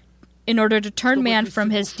instruction, in order to turn man from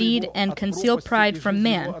his deed and conceal pride from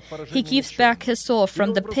man. He keeps back his soul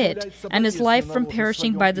from the pit, and his life from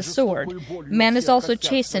perishing by the sword. Man is also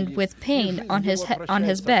chastened with pain on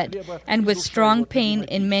his bed, and with strong pain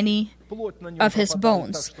in many of his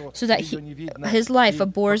bones, so that his life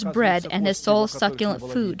abhors bread, and his soul succulent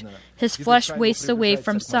food. His flesh wastes away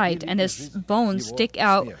from sight, and his bones stick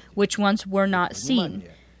out which once were not seen.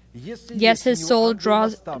 Yes, his soul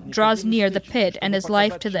draws near the pit, and his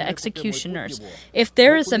life to the executioners. If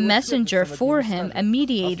there is a messenger for him, a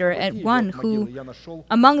mediator, and one who,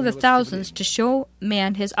 among the thousands, to show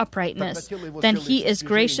man his uprightness, then he is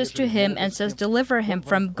gracious to him and says, deliver him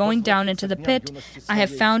from going down into the pit. I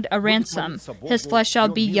have found a ransom. His flesh shall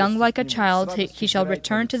be young like a child. He shall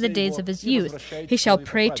return to the days of his youth. He shall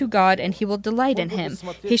pray to God, and he will delight in him.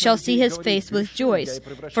 He shall see his face with joy,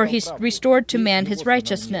 for he restored to man his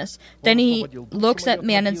righteousness. Then he looks at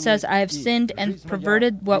man and says, I have sinned and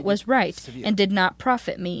perverted what was right, and did not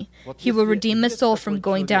profit me. He will redeem his soul from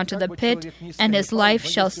going down to the pit, and his life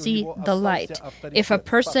shall see the light. If a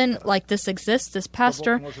person like this exists, this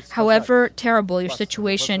pastor, however terrible your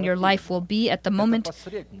situation, your life will be at the moment,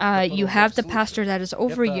 you have the pastor that is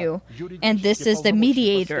over you, and this is the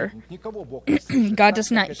mediator. God does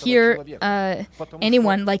not hear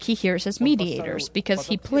anyone like he hears his mediators, because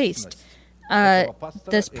he placed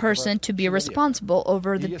this person to be responsible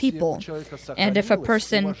over the people. And if a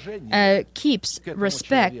person keeps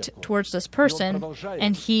respect towards this person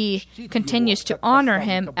and he continues to honor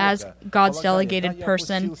him as God's delegated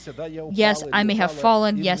person, yes, I may have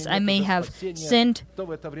fallen, yes, I may have sinned,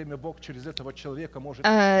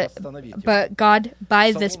 but God,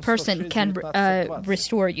 by this person, can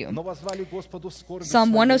restore you.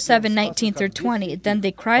 Psalm 107, 19 through 20. Then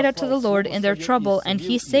they cried out to the Lord in their trouble, and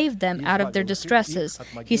He saved them out of their distresses.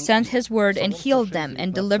 He sent His word and healed them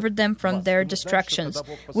and delivered them from their destructions.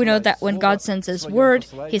 We know that when God sends His word,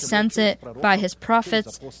 He sends it by His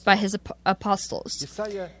prophets, by His apostles.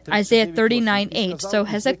 Isaiah 39, 8. So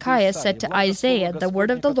Hezekiah said to Isaiah, "The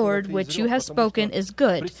word of the Lord which you have spoken is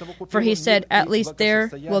good." For he said, "At least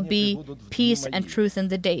there will be peace and truth in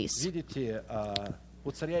the days."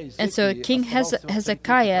 And so King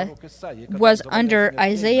Hezekiah was under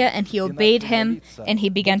Isaiah, and he obeyed him, and he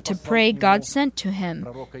began to pray. God sent to him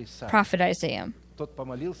prophet Isaiah.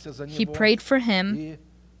 He prayed for him,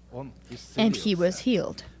 and he was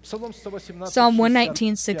healed. Psalm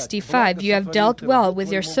 119:65. You have dealt well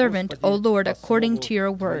with your servant, O Lord, according to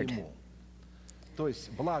your word.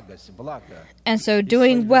 And so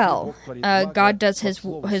doing well, God does his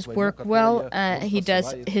work well, He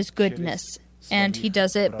does His goodness, and He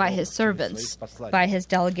does it by His servants, by His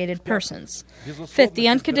delegated persons. Fifth, the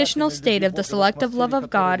unconditional state of the selective love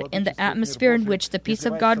of God in the atmosphere in which the peace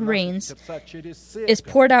of God reigns is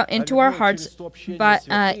poured out into our hearts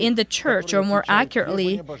in the church, or more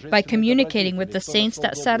accurately, by communicating with the saints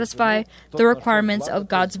that satisfy the requirements of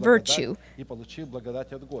God's virtue.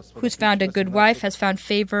 Who's found a good wife has found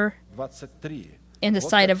favor in the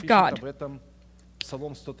sight of God.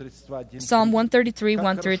 Psalm 133,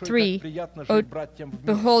 1-3. Oh,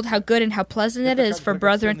 behold how good and how pleasant it is for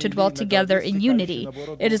brethren to dwell together in unity.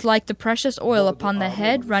 It is like the precious oil upon the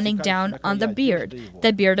head running down on the beard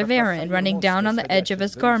of Aaron running down on the edge of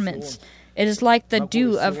his garments. It is like the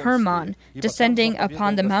dew of Hermon descending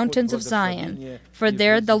upon the mountains of Zion. For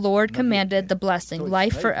there the Lord commanded the blessing,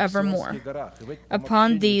 life forevermore.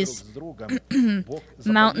 Upon these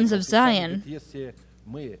mountains of Zion,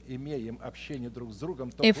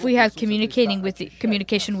 if we have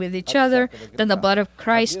communication with each other, then the blood of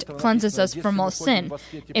Christ cleanses us from all sin.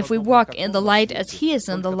 If we walk in the light as He is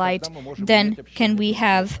in the light, then can we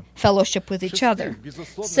have fellowship with each other.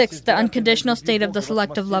 Sixth, the unconditional state of the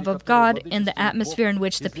selective love of God in the atmosphere in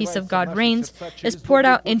which the peace of God reigns is poured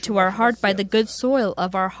out into our heart by the good soil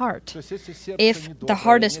of our heart. If the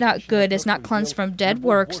heart is not good, is not cleansed from dead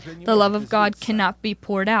works, the love of God cannot be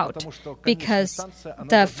poured out, because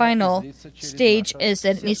the final stage is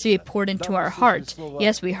that it needs to be poured into our heart.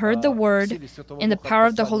 Yes, we heard the word in the power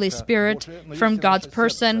of the Holy Spirit from God's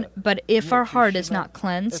person, but if our heart is not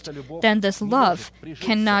cleansed, then this love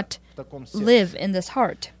cannot live in this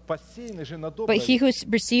heart. But he who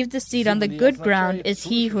received the seed on the good ground is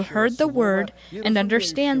he who heard the word and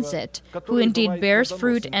understands it, who indeed bears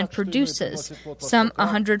fruit and produces, some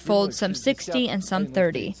 100-fold, some 60, and some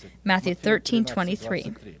 30. Matthew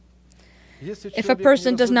 13:23. If a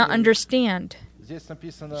person does not understand,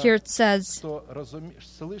 here it says,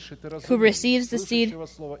 who receives the seed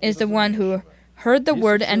is the one who heard the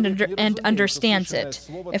word and understands it.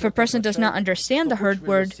 If a person does not understand the heard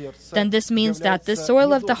word, then this means that the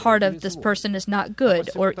soil of the heart of this person is not good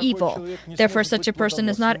or evil. Therefore, such a person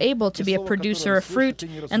is not able to be a producer of fruit,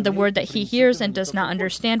 and the word that he hears and does not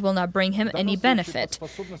understand will not bring him any benefit.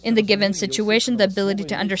 In the given situation, the ability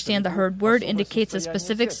to understand the heard word indicates a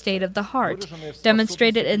specific state of the heart,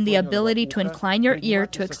 demonstrated in the ability to incline your ear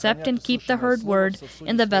to accept and keep the heard word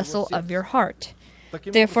in the vessel of your heart.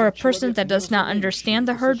 Therefore, a person that does not understand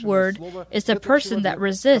the heard word is a person that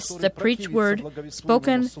resists the preached word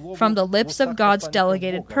spoken from the lips of God's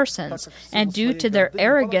delegated persons, and due to their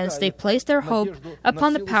arrogance, they place their hope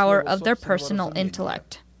upon the power of their personal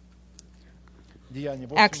intellect.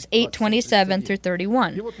 Acts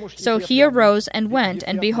 8:27-31. So he arose and went,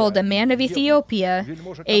 and behold, a man of Ethiopia,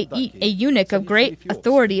 a eunuch of great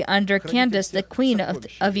authority under Candace, the queen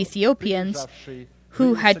of Ethiopians,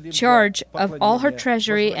 who had charge of all her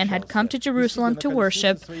treasury and had come to Jerusalem to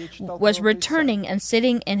worship, was returning and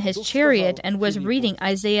sitting in his chariot and was reading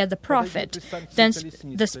Isaiah the prophet. Then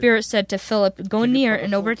the Spirit said to Philip, "Go near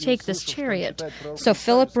and overtake this chariot." So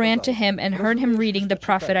Philip ran to him and heard him reading the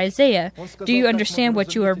prophet Isaiah. "Do you understand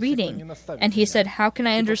what you are reading?" And he said, "How can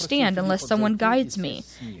I understand unless someone guides me?"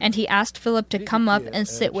 And he asked Philip to come up and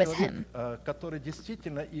sit with him.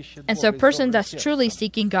 And so a person that's truly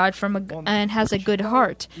seeking God and has a good good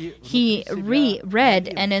heart. He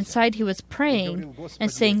reread, and inside he was praying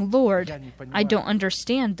and saying, Lord, I don't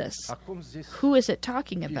understand this. Who is it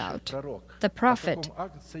talking about? The prophet.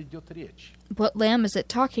 What lamb is it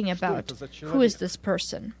talking about? Who is this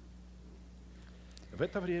person?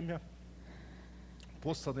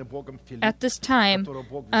 At this time,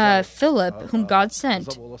 Philip, whom God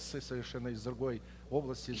sent,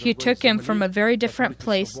 he took him from a very different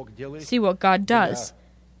place. See what God does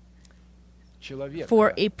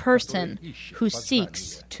for a person who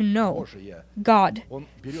seeks to know God.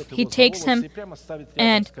 He takes him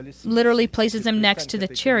and literally places him next to the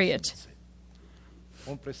chariot.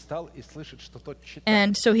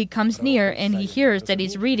 And so he comes near and he hears that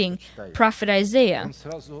he's reading Prophet Isaiah.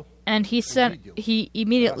 And he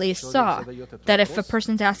immediately saw that if a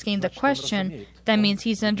person's asking the question, that means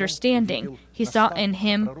he's understanding. He saw in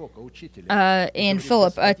him, in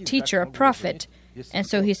Philip, a teacher, a prophet. And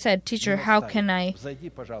so he said, Teacher, how can I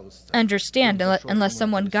understand unless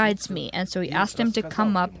someone guides me? And so he asked him to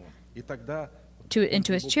come up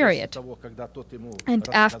into his chariot. And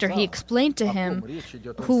after he explained to him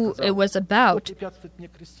who it was about,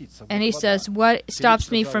 and he says, what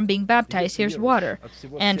stops me from being baptized? Here's water.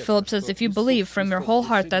 And Philip says, if you believe from your whole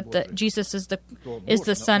heart that Jesus is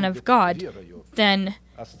the Son of God, then...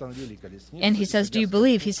 And he says, do you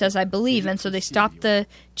believe? He says, I believe. And so they stopped the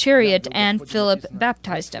chariot, and Philip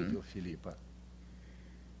baptized him.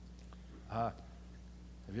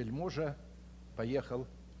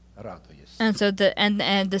 And so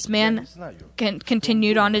this man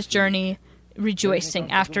continued on his journey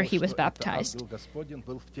rejoicing after he was baptized.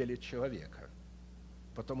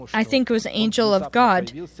 I think it was an angel of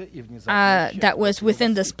God that was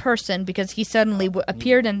within this person, because he suddenly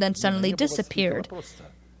appeared and then suddenly disappeared.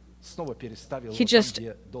 He just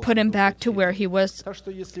put him back to where he was.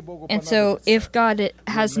 And so if God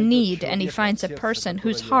has need and he finds a person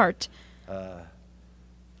whose heart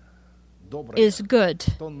is good,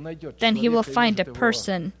 then he will find a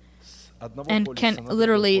person and can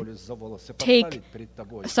literally take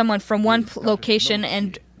someone from one location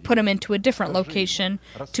and put him into a different location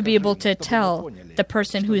to be able to tell the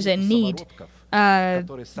person who is in need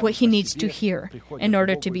what he needs to hear in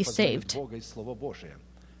order to be saved.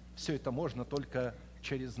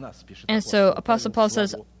 And so Apostle Paul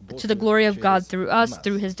says, to the glory of God through us,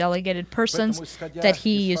 through his delegated persons that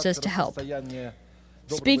he uses to help.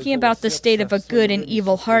 Speaking about the state of a good and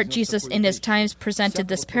evil heart, Jesus in his times presented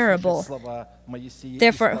this parable.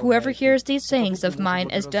 Therefore, whoever hears these sayings of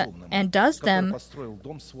mine and does them,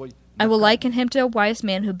 I will liken him to a wise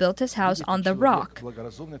man who built his house on the rock.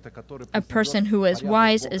 A person who is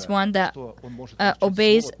wise is one that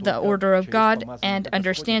obeys the order of God and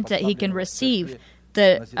understands that he can receive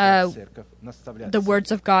the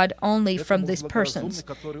words of God only from these persons.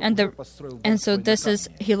 And so this is,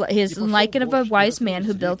 he is likened of a wise man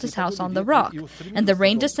who built his house on the rock. And the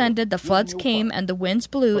rain descended, the floods came, and the winds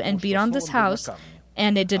blew and beat on this house,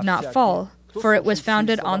 and it did not fall, for it was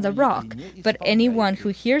founded on the rock. But anyone who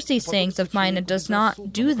hears these sayings of mine and does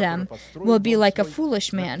not do them will be like a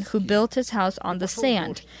foolish man who built his house on the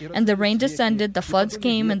sand. And the rain descended, the floods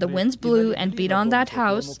came, and the winds blew and beat on that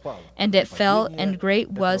house, and it fell, and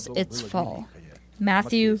great was its fall.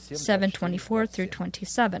 Matthew 7:24 through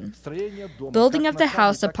 27. Building of the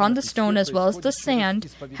house upon the stone as well as the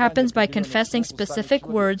sand happens by confessing specific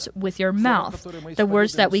words with your mouth. The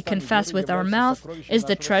words that we confess with our mouth is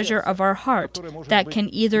the treasure of our heart that can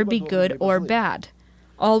either be good or bad.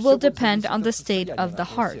 All will depend on the state of the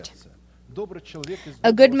heart.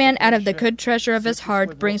 A good man out of the good treasure of his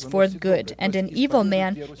heart brings forth good, and an evil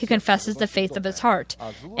man, he confesses the faith of his heart.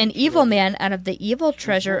 An evil man out of the evil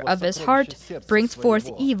treasure of his heart brings forth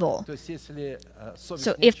evil.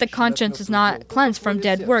 So if the conscience is not cleansed from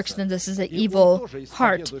dead works, then this is an evil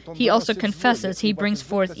heart. He also confesses, he brings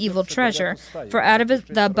forth evil treasure. For out of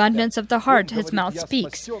the abundance of the heart his mouth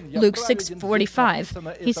speaks. Luke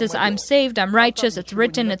 6:45. He says, I'm saved, I'm righteous, it's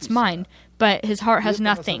written, it's mine. But his heart has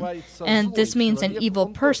nothing. And this means an evil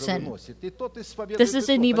person. This is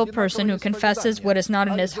an evil person who confesses what is not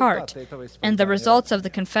in his heart. And the results of the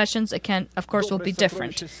confessions, of course, will be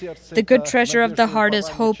different. The good treasure of the heart is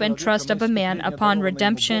hope and trust of a man upon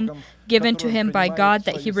redemption given to him by God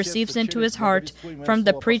that he receives into his heart from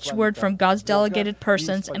the preached word from God's delegated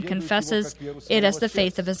persons and confesses it as the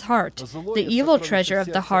faith of his heart. The evil treasure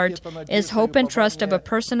of the heart is hope and trust of a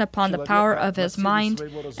person upon the power of his mind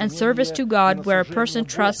and service to God, where a person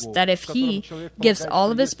trusts that if he gives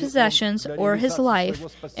all of his possessions or his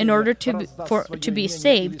life in order to be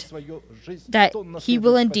saved, that he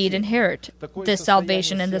will indeed inherit this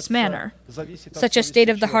salvation in this manner. Such a state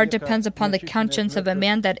of the heart depends upon the conscience of a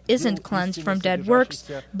man that isn't God cleansed from dead works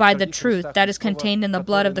by the truth that is contained in the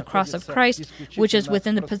blood of the cross of Christ, which is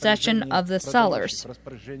within the possession of the sellers.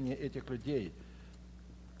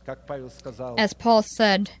 As Paul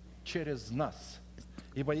said,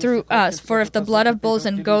 through us, for if the blood of bulls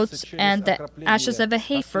and goats and the ashes of a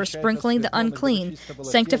heifer, sprinkling the unclean,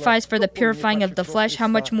 sanctifies for the purifying of the flesh, how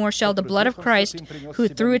much more shall the blood of Christ, who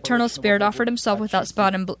through eternal Spirit offered himself without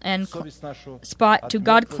spot and spot to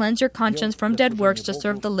God, cleanse your conscience from dead works to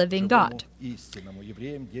serve the living God.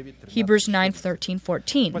 Hebrews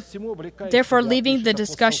 9:13-14. Therefore, leaving the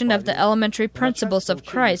discussion of the elementary principles of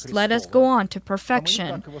Christ, let us go on to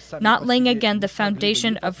perfection, not laying again the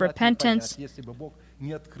foundation of repentance.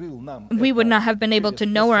 We would not have been able to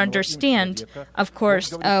know or understand, of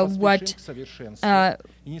course, what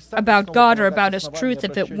about God or about His truth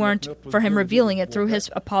if it weren't for Him revealing it through His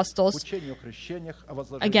apostles.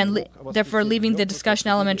 Again, therefore, leaving the discussion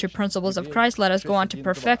elementary principles of Christ, let us go on to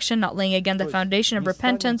perfection, not laying again the foundation of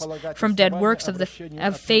repentance from dead works of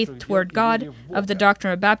faith toward God, of the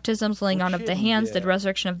doctrine of baptisms, laying on of the hands, the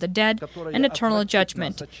resurrection of the dead, and eternal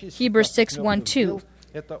judgment. Hebrews 6:1-2.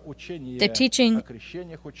 The teaching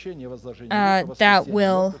that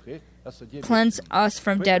will cleanse us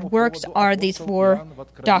from dead works are these four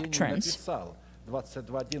doctrines.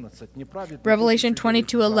 Revelation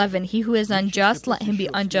 22:11. He who is unjust, let him be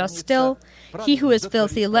unjust still. He who is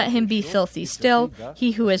filthy, let him be filthy still.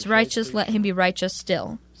 He who is righteous, let him be righteous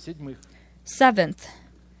still. Seventh,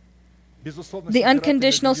 the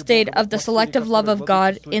unconditional state of the selective love of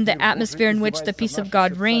God in the atmosphere in which the peace of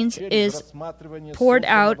God reigns is poured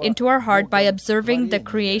out into our heart by observing the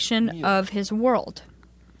creation of His world.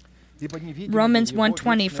 Romans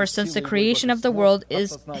 1:20, for since the creation of the world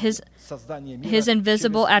is His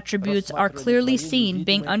invisible attributes are clearly seen,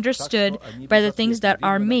 being understood by the things that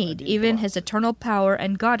are made, even His eternal power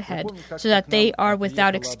and Godhead, so that they are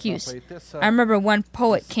without excuse. I remember one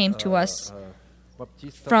poet came to us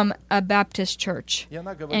from a Baptist church,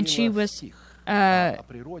 and she was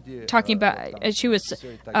talking about, she was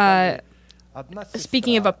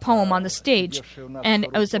speaking of a poem on the stage, and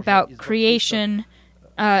it was about creation.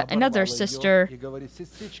 Another sister,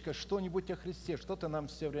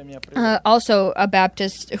 also a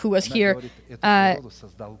Baptist who was here,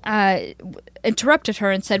 interrupted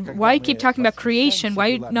her and said, "Why do you keep talking about creation? Why are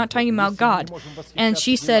you not talking about God?" And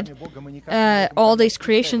she said, all these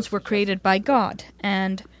creations were created by God,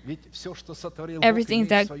 and everything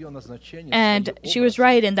that, and she was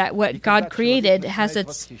right in that what God created has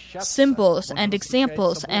its symbols and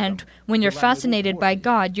examples, and when you're fascinated by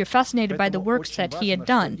God, you're fascinated by the works that He had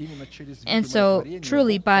done. And so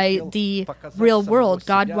truly by the real world,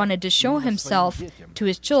 God wanted to show Himself to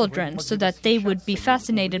His children so that they would be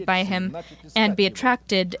fascinated by Him and be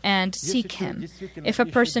attracted and seek Him. If a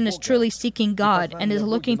person is truly seeking God and is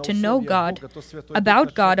looking to know God,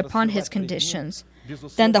 about God upon His conditions,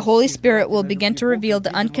 then the Holy Spirit will begin to reveal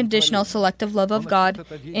the unconditional selective love of God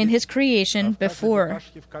in His creation before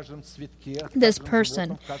this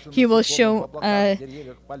person. He will show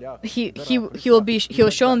he will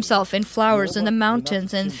show Himself in flowers, in the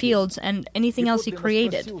mountains, and fields, and anything else He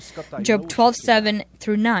created. Job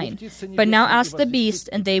 12:7-9. But now ask the beasts,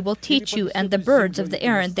 and they will teach you, and the birds of the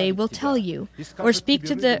air, and they will tell you. Or speak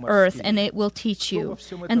to the earth, and it will teach you,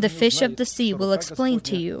 and the fish of the sea will explain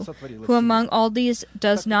to you. Who among all these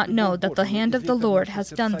does not know that the hand of the Lord has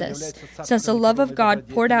done this? Since the love of God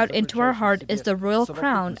poured out into our heart is the royal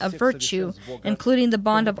crown of virtue, including the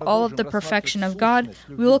bond of all of the perfection of God,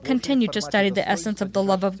 we will continue to study the essence of the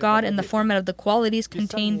love of God in the format of the qualities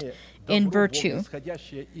contained in virtue.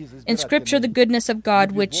 In Scripture, the goodness of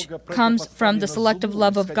God, which comes from the selective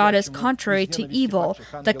love of God, is contrary to evil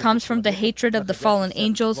that comes from the hatred of the fallen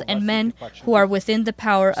angels and men who are within the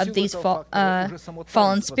power of these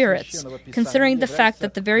fallen spirits. Considering the fact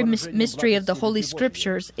that the very mystery of the Holy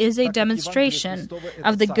Scriptures is a demonstration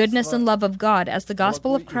of the goodness and love of God, as the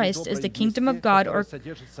gospel of Christ is the kingdom of God, or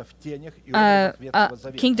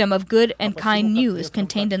kingdom of good and kind news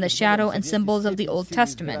contained in the shadow and symbols of the Old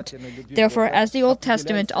Testament. Therefore, as the Old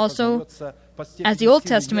Testament as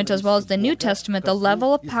well as the New Testament, the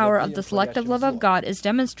level of power of the selective love of God is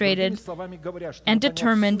demonstrated and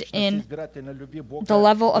determined in the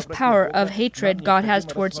level of power of hatred God has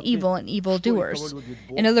towards evil and evildoers.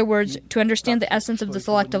 In other words, to understand the essence of the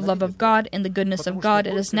selective love of God and the goodness of God,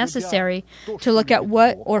 it is necessary to look at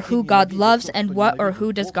what or who God loves and what or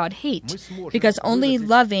who does God hate. Because only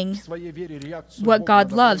loving what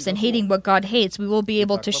God loves and hating what God hates, we will be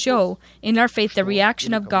able to show in our faith the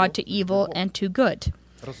reaction of God to evil and to good.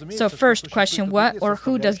 So first, question what or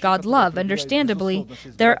who does God love? Understandably,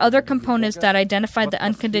 there are other components that identify the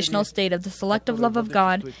unconditional state of the selective love of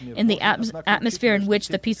God in the atmosphere in which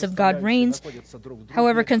the peace of God reigns.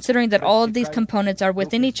 However, considering that all of these components are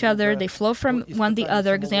within each other, they flow from one the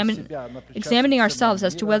other, examining ourselves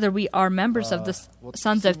as to whether we are members of the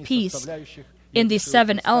sons of peace in these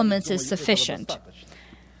 7 elements is sufficient.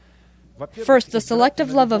 First, the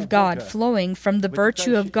selective love of God flowing from the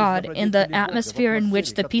virtue of God in the atmosphere in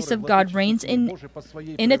which the peace of God reigns in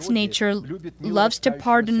its nature loves to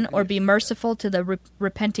pardon or be merciful to the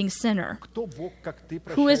repenting sinner.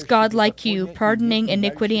 Who is God like you, pardoning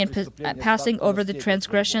iniquity and passing over the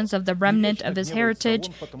transgressions of the remnant of his heritage?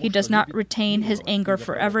 He does not retain his anger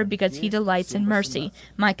forever because he delights in mercy.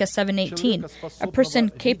 Micah 7:18. A person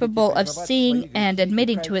capable of seeing and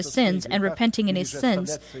admitting to his sins and repenting in his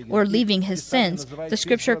sins, or leaving his sins, the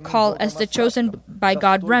scripture call as the chosen by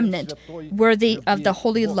God remnant, worthy of the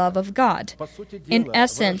holy love of God. In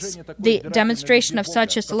essence, the demonstration of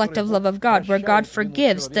such a selective love of God, where God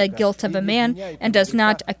forgives the guilt of a man and does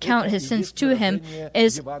not account his sins to him,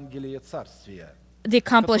 is the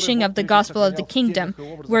accomplishing of the gospel of the kingdom,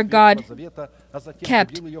 where God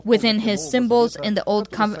kept within his symbols in the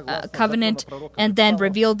old covenant and then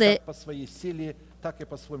revealed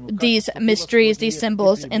these mysteries, these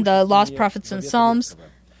symbols in the lost prophets and psalms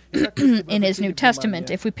in his New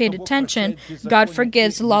Testament. If we paid attention, God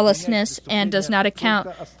forgives lawlessness and does not account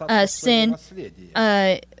sin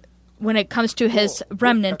when it comes to his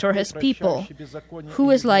remnant or his people.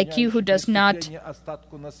 Who is like you who does not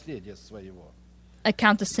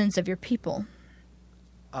account the sins of your people?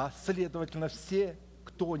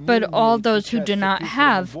 But all those who do not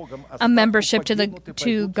have a membership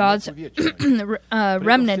to God's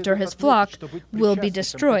remnant or his flock will be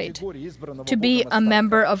destroyed. To be a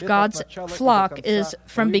member of God's flock is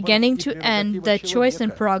from beginning to end the choice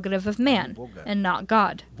and prerogative of man, and not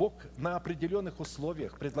God.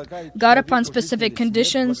 God, upon specific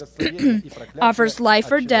conditions, offers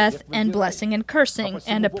life or death and blessing and cursing,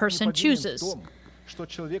 and a person chooses.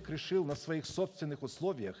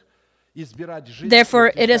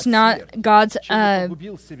 Therefore, it is not God's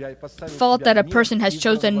fault that a person has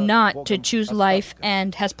chosen not to choose life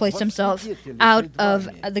and has placed himself out of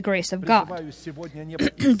the grace of God.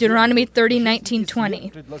 Deuteronomy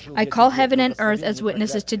 30:19-20. I call heaven and earth as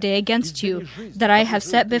witnesses today against you, that I have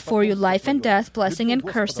set before you life and death, blessing and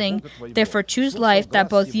cursing. Therefore choose life, that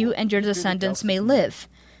both you and your descendants may live,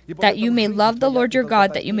 that you may love the Lord your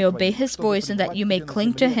God, that you may obey his voice, and that you may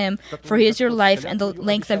cling to him, for he is your life and the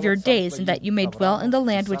length of your days, and that you may dwell in the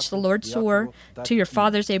land which the Lord swore to your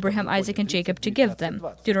fathers Abraham, Isaac, and Jacob to give them.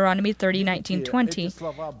 Deuteronomy 30:19-20.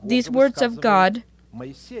 These words of God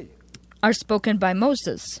are spoken by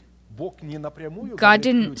Moses. God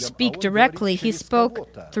didn't speak directly, he spoke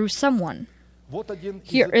through someone.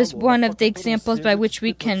 Here is one of the examples by which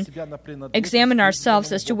we can examine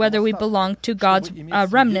ourselves as to whether we belong to God's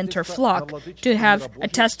remnant or flock, to have a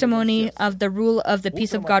testimony of the rule of the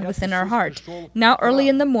peace of God within our heart. Now early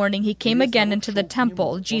in the morning he came again into the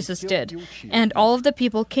temple, Jesus did, and all of the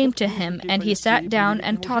people came to him, and he sat down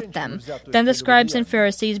and taught them. Then the scribes and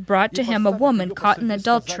Pharisees brought to him a woman caught in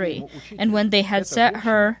adultery, and when they had set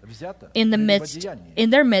her in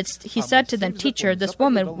their midst, he said to them, Teacher, this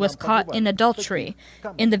woman was caught in adultery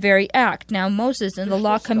in the very act. Now Moses in the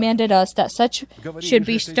law commanded us that such should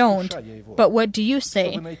be stoned. But what do you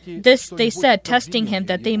say? This they said, testing him,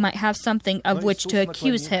 that they might have something of which to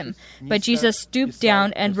accuse him. But Jesus stooped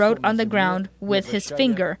down and wrote on the ground with his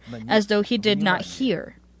finger, as though he did not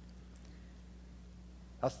hear.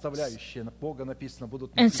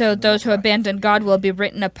 And so those who abandon God will be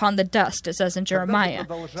written upon the dust, it says in Jeremiah.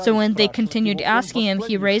 So when they continued asking him,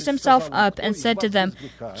 he raised himself up and said to them,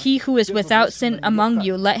 He who is without sin among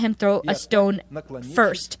you, let him throw a stone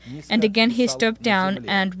first. And again he stooped down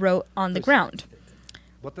and wrote on the ground.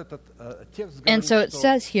 And so it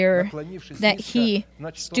says here that he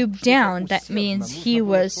stooped down. That means he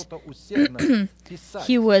was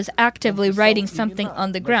he was actively writing something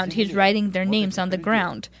on the ground. He's writing their names on the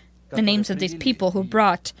ground, the names of these people who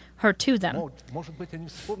brought her to them.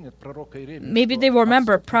 Maybe they will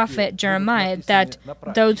remember Prophet Jeremiah, that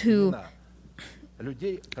those who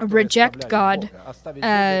reject God,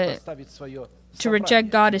 to reject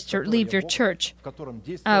God is to leave your church,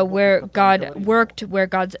 where God worked, where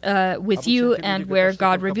God's with you, and where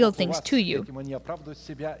God revealed things to you.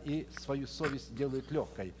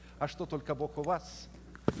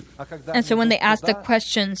 And so when they ask the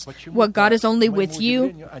questions, what God is only with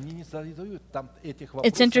you,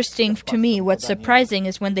 it's interesting to me. What's surprising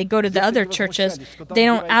is when they go to the other churches, they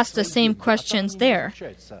don't ask the same questions there.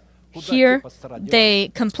 Here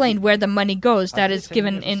they complain where the money goes that is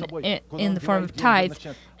given in the form of tithe,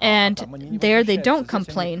 and there they don't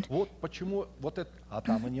complain.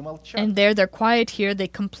 And there they're quiet, here they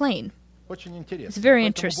complain. It's very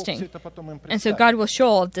interesting. And so God will show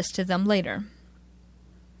all of this to them later.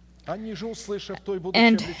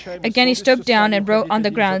 And again he stooped down and wrote on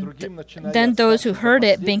the ground. Then those who heard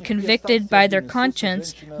it, being convicted by their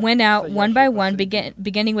conscience, went out one by one,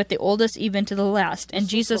 beginning with the oldest even to the last. And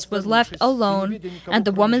Jesus was left alone, and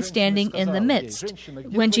the woman standing in the midst.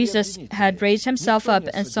 When Jesus had raised himself up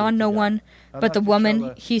and saw no one but the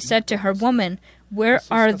woman, he said to her, "Woman, where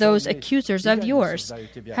are those accusers of yours?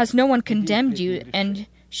 Has no one condemned you?" And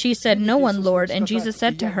she said, "No one, Lord." And Jesus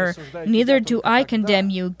said to her, "Neither do I condemn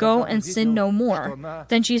you. Go and sin no more."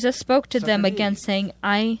 Then Jesus spoke to them again, saying,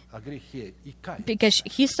 because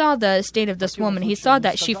he saw the state of this woman. He saw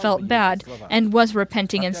that she felt bad and was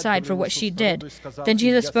repenting inside for what she did. Then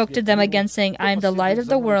Jesus spoke to them again, saying, "I am the light of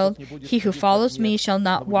the world. He who follows me shall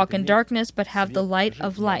not walk in darkness, but have the light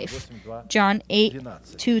of life." John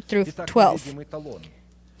 8:2-12.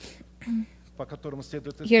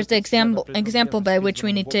 Here's the example by which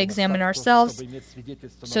we need to examine ourselves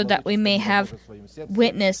so that we may have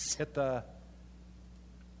witness.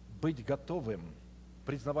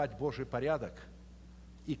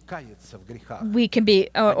 We can be,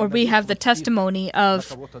 or we have the testimony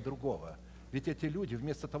of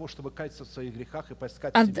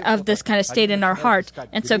this kind of state in our heart.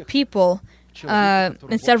 And so people,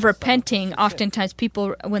 instead of repenting, oftentimes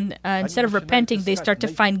people, when instead of repenting, they start to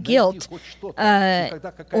find guilt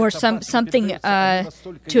or something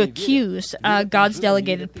to accuse God's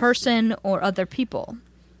delegated person or other people.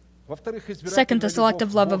 Second, the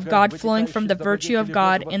selective love of God flowing from the virtue of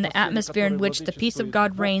God in the atmosphere in which the peace of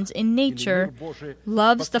God reigns in nature,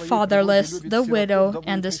 loves the fatherless, the widow,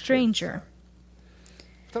 and the stranger.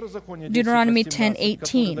 Deuteronomy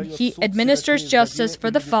 10:18. He administers justice for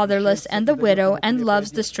the fatherless and the widow and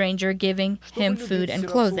loves the stranger, giving him food and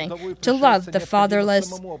clothing. To love the fatherless,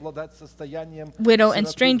 widow, and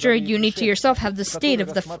stranger, you need to yourself have the state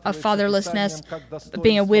of fatherlessness,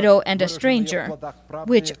 being a widow and a stranger,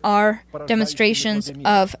 which are demonstrations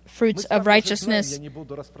of fruits of righteousness,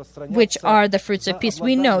 which are the fruits of peace.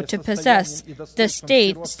 We know to possess the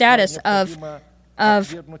status of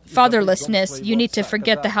fatherlessness, you need to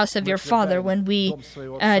forget the house of your father. When we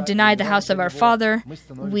deny the house of our father,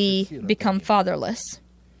 we become fatherless.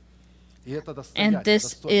 And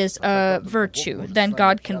this is a virtue. Then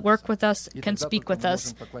God can work with us, can speak with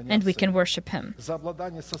us, and we can worship Him.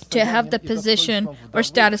 To have the position or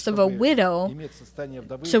status of a widow,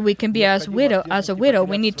 so we can be as a widow,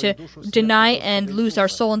 we need to deny and lose our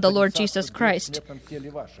soul in the Lord Jesus Christ.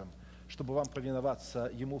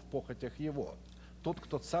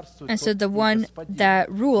 And so the one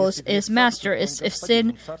that rules is master. If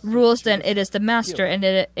sin rules, then it is the master, and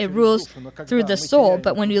it rules through the soul.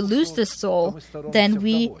 But when you lose the soul, then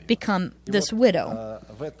we become this widow.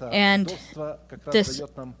 And this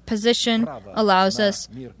position allows us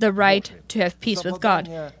the right to have peace with God.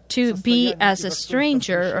 To be as a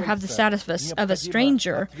stranger, or have the status of a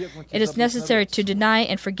stranger, it is necessary to deny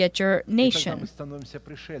and forget your nation.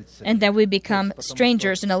 And then we become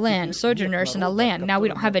strangers in a land, sojourners in a land. Now we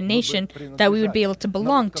don't have a nation that we would be able to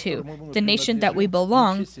belong to. The nation that we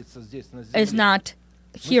belong is not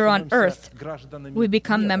here on earth. We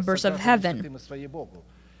become members of heaven.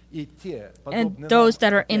 And those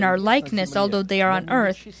that are in our likeness, although they are on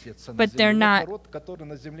earth, but they're not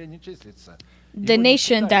the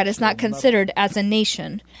nation that is not considered as a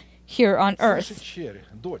nation here on earth.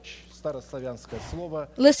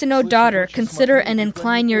 Listen, O daughter, consider and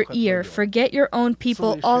incline your ear. Forget your own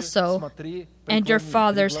people also, and your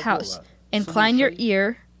father's house. Incline your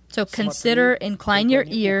ear. So consider, incline your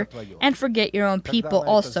ear, and forget your own people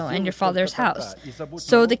also, and your father's house.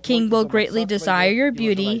 So the king will greatly desire your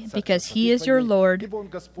beauty, because he is your Lord.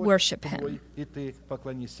 Worship him.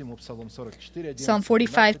 Psalm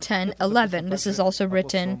 45:10-11. This is also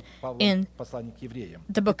written in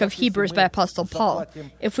the book of Hebrews by Apostle Paul.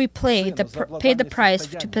 If we pay the price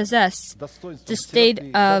to possess the state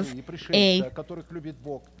of a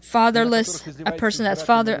fatherless, a person that's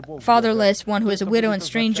fatherless, one who is a widow and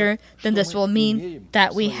stranger, then this will mean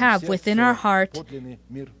that we have within our heart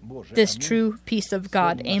this true peace of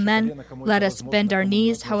God. Amen. Let us bend our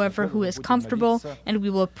knees, however, who is comfortable, and we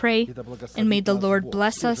will pray. And may the Lord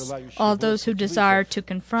bless us, all those who desire to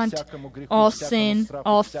confront all sin,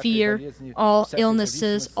 all fear, all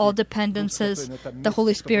illnesses, all dependencies. The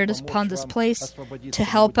Holy Spirit is upon this place to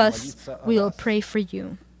help us. We will pray for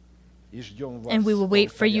you, and we will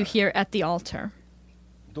wait for you here at the altar.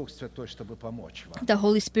 The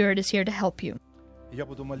Holy Spirit is here to help you.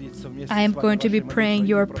 I am going to be praying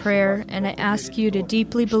your prayer, and I ask you to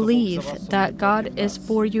deeply believe that God is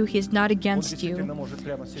for you. He is not against you.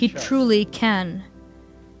 He truly can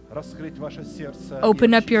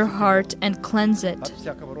open up your heart and cleanse it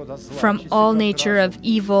from all nature of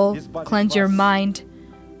evil, cleanse your mind,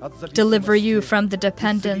 deliver you from the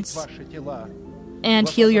dependence, and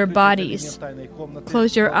heal your bodies.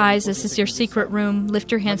 Close your eyes. This is your secret room.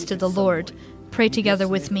 Lift your hands to the Lord. Pray together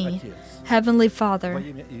with me. Heavenly Father,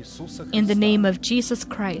 in the name of Jesus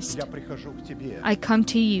Christ, I come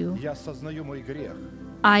to you.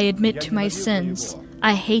 I admit to my sins.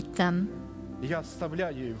 I hate them.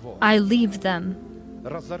 I leave them.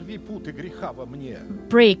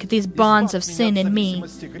 Break these bonds of sin in me.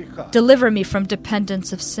 Deliver me from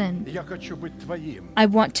dependence of sin. I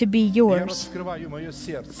want to be yours.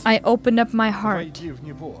 I open up my heart.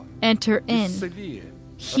 Enter in.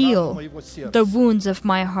 Heal the wounds of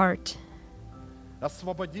my heart.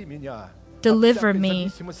 Deliver me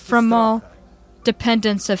from all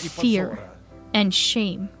dependence of fear and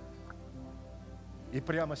shame.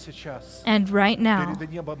 And right now,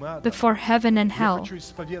 before heaven and hell,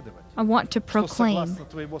 I want to proclaim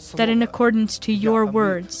that in accordance to your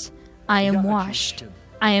words, I am washed,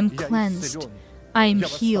 I am cleansed, I am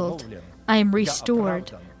healed, I am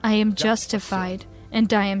restored, I am justified,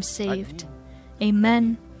 and I am saved.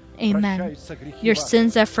 Amen. Amen. Your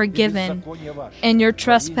sins are forgiven, and your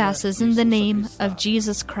trespasses in the name of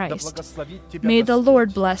Jesus Christ. May the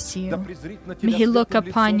Lord bless you. May He look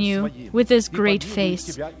upon you with His great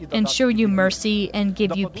face and show you mercy and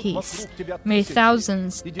give you peace. May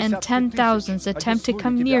thousands and 10,000s attempt to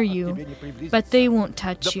come near you, but they won't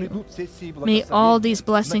touch you. May all these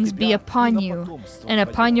blessings be upon you and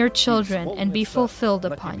upon your children and be fulfilled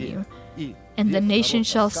upon you. And the nation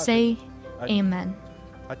shall say, Amen.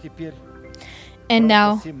 And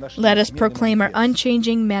now, let us proclaim our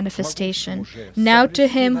unchanging manifestation. Now to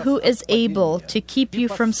Him who is able to keep you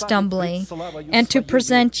from stumbling and to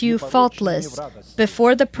present you faultless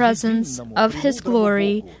before the presence of His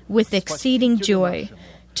glory with exceeding joy,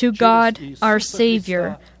 to God our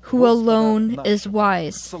Savior, who alone is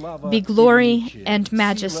wise, be glory and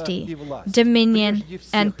majesty, dominion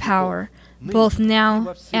and power, both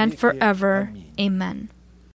now and forever. Amen.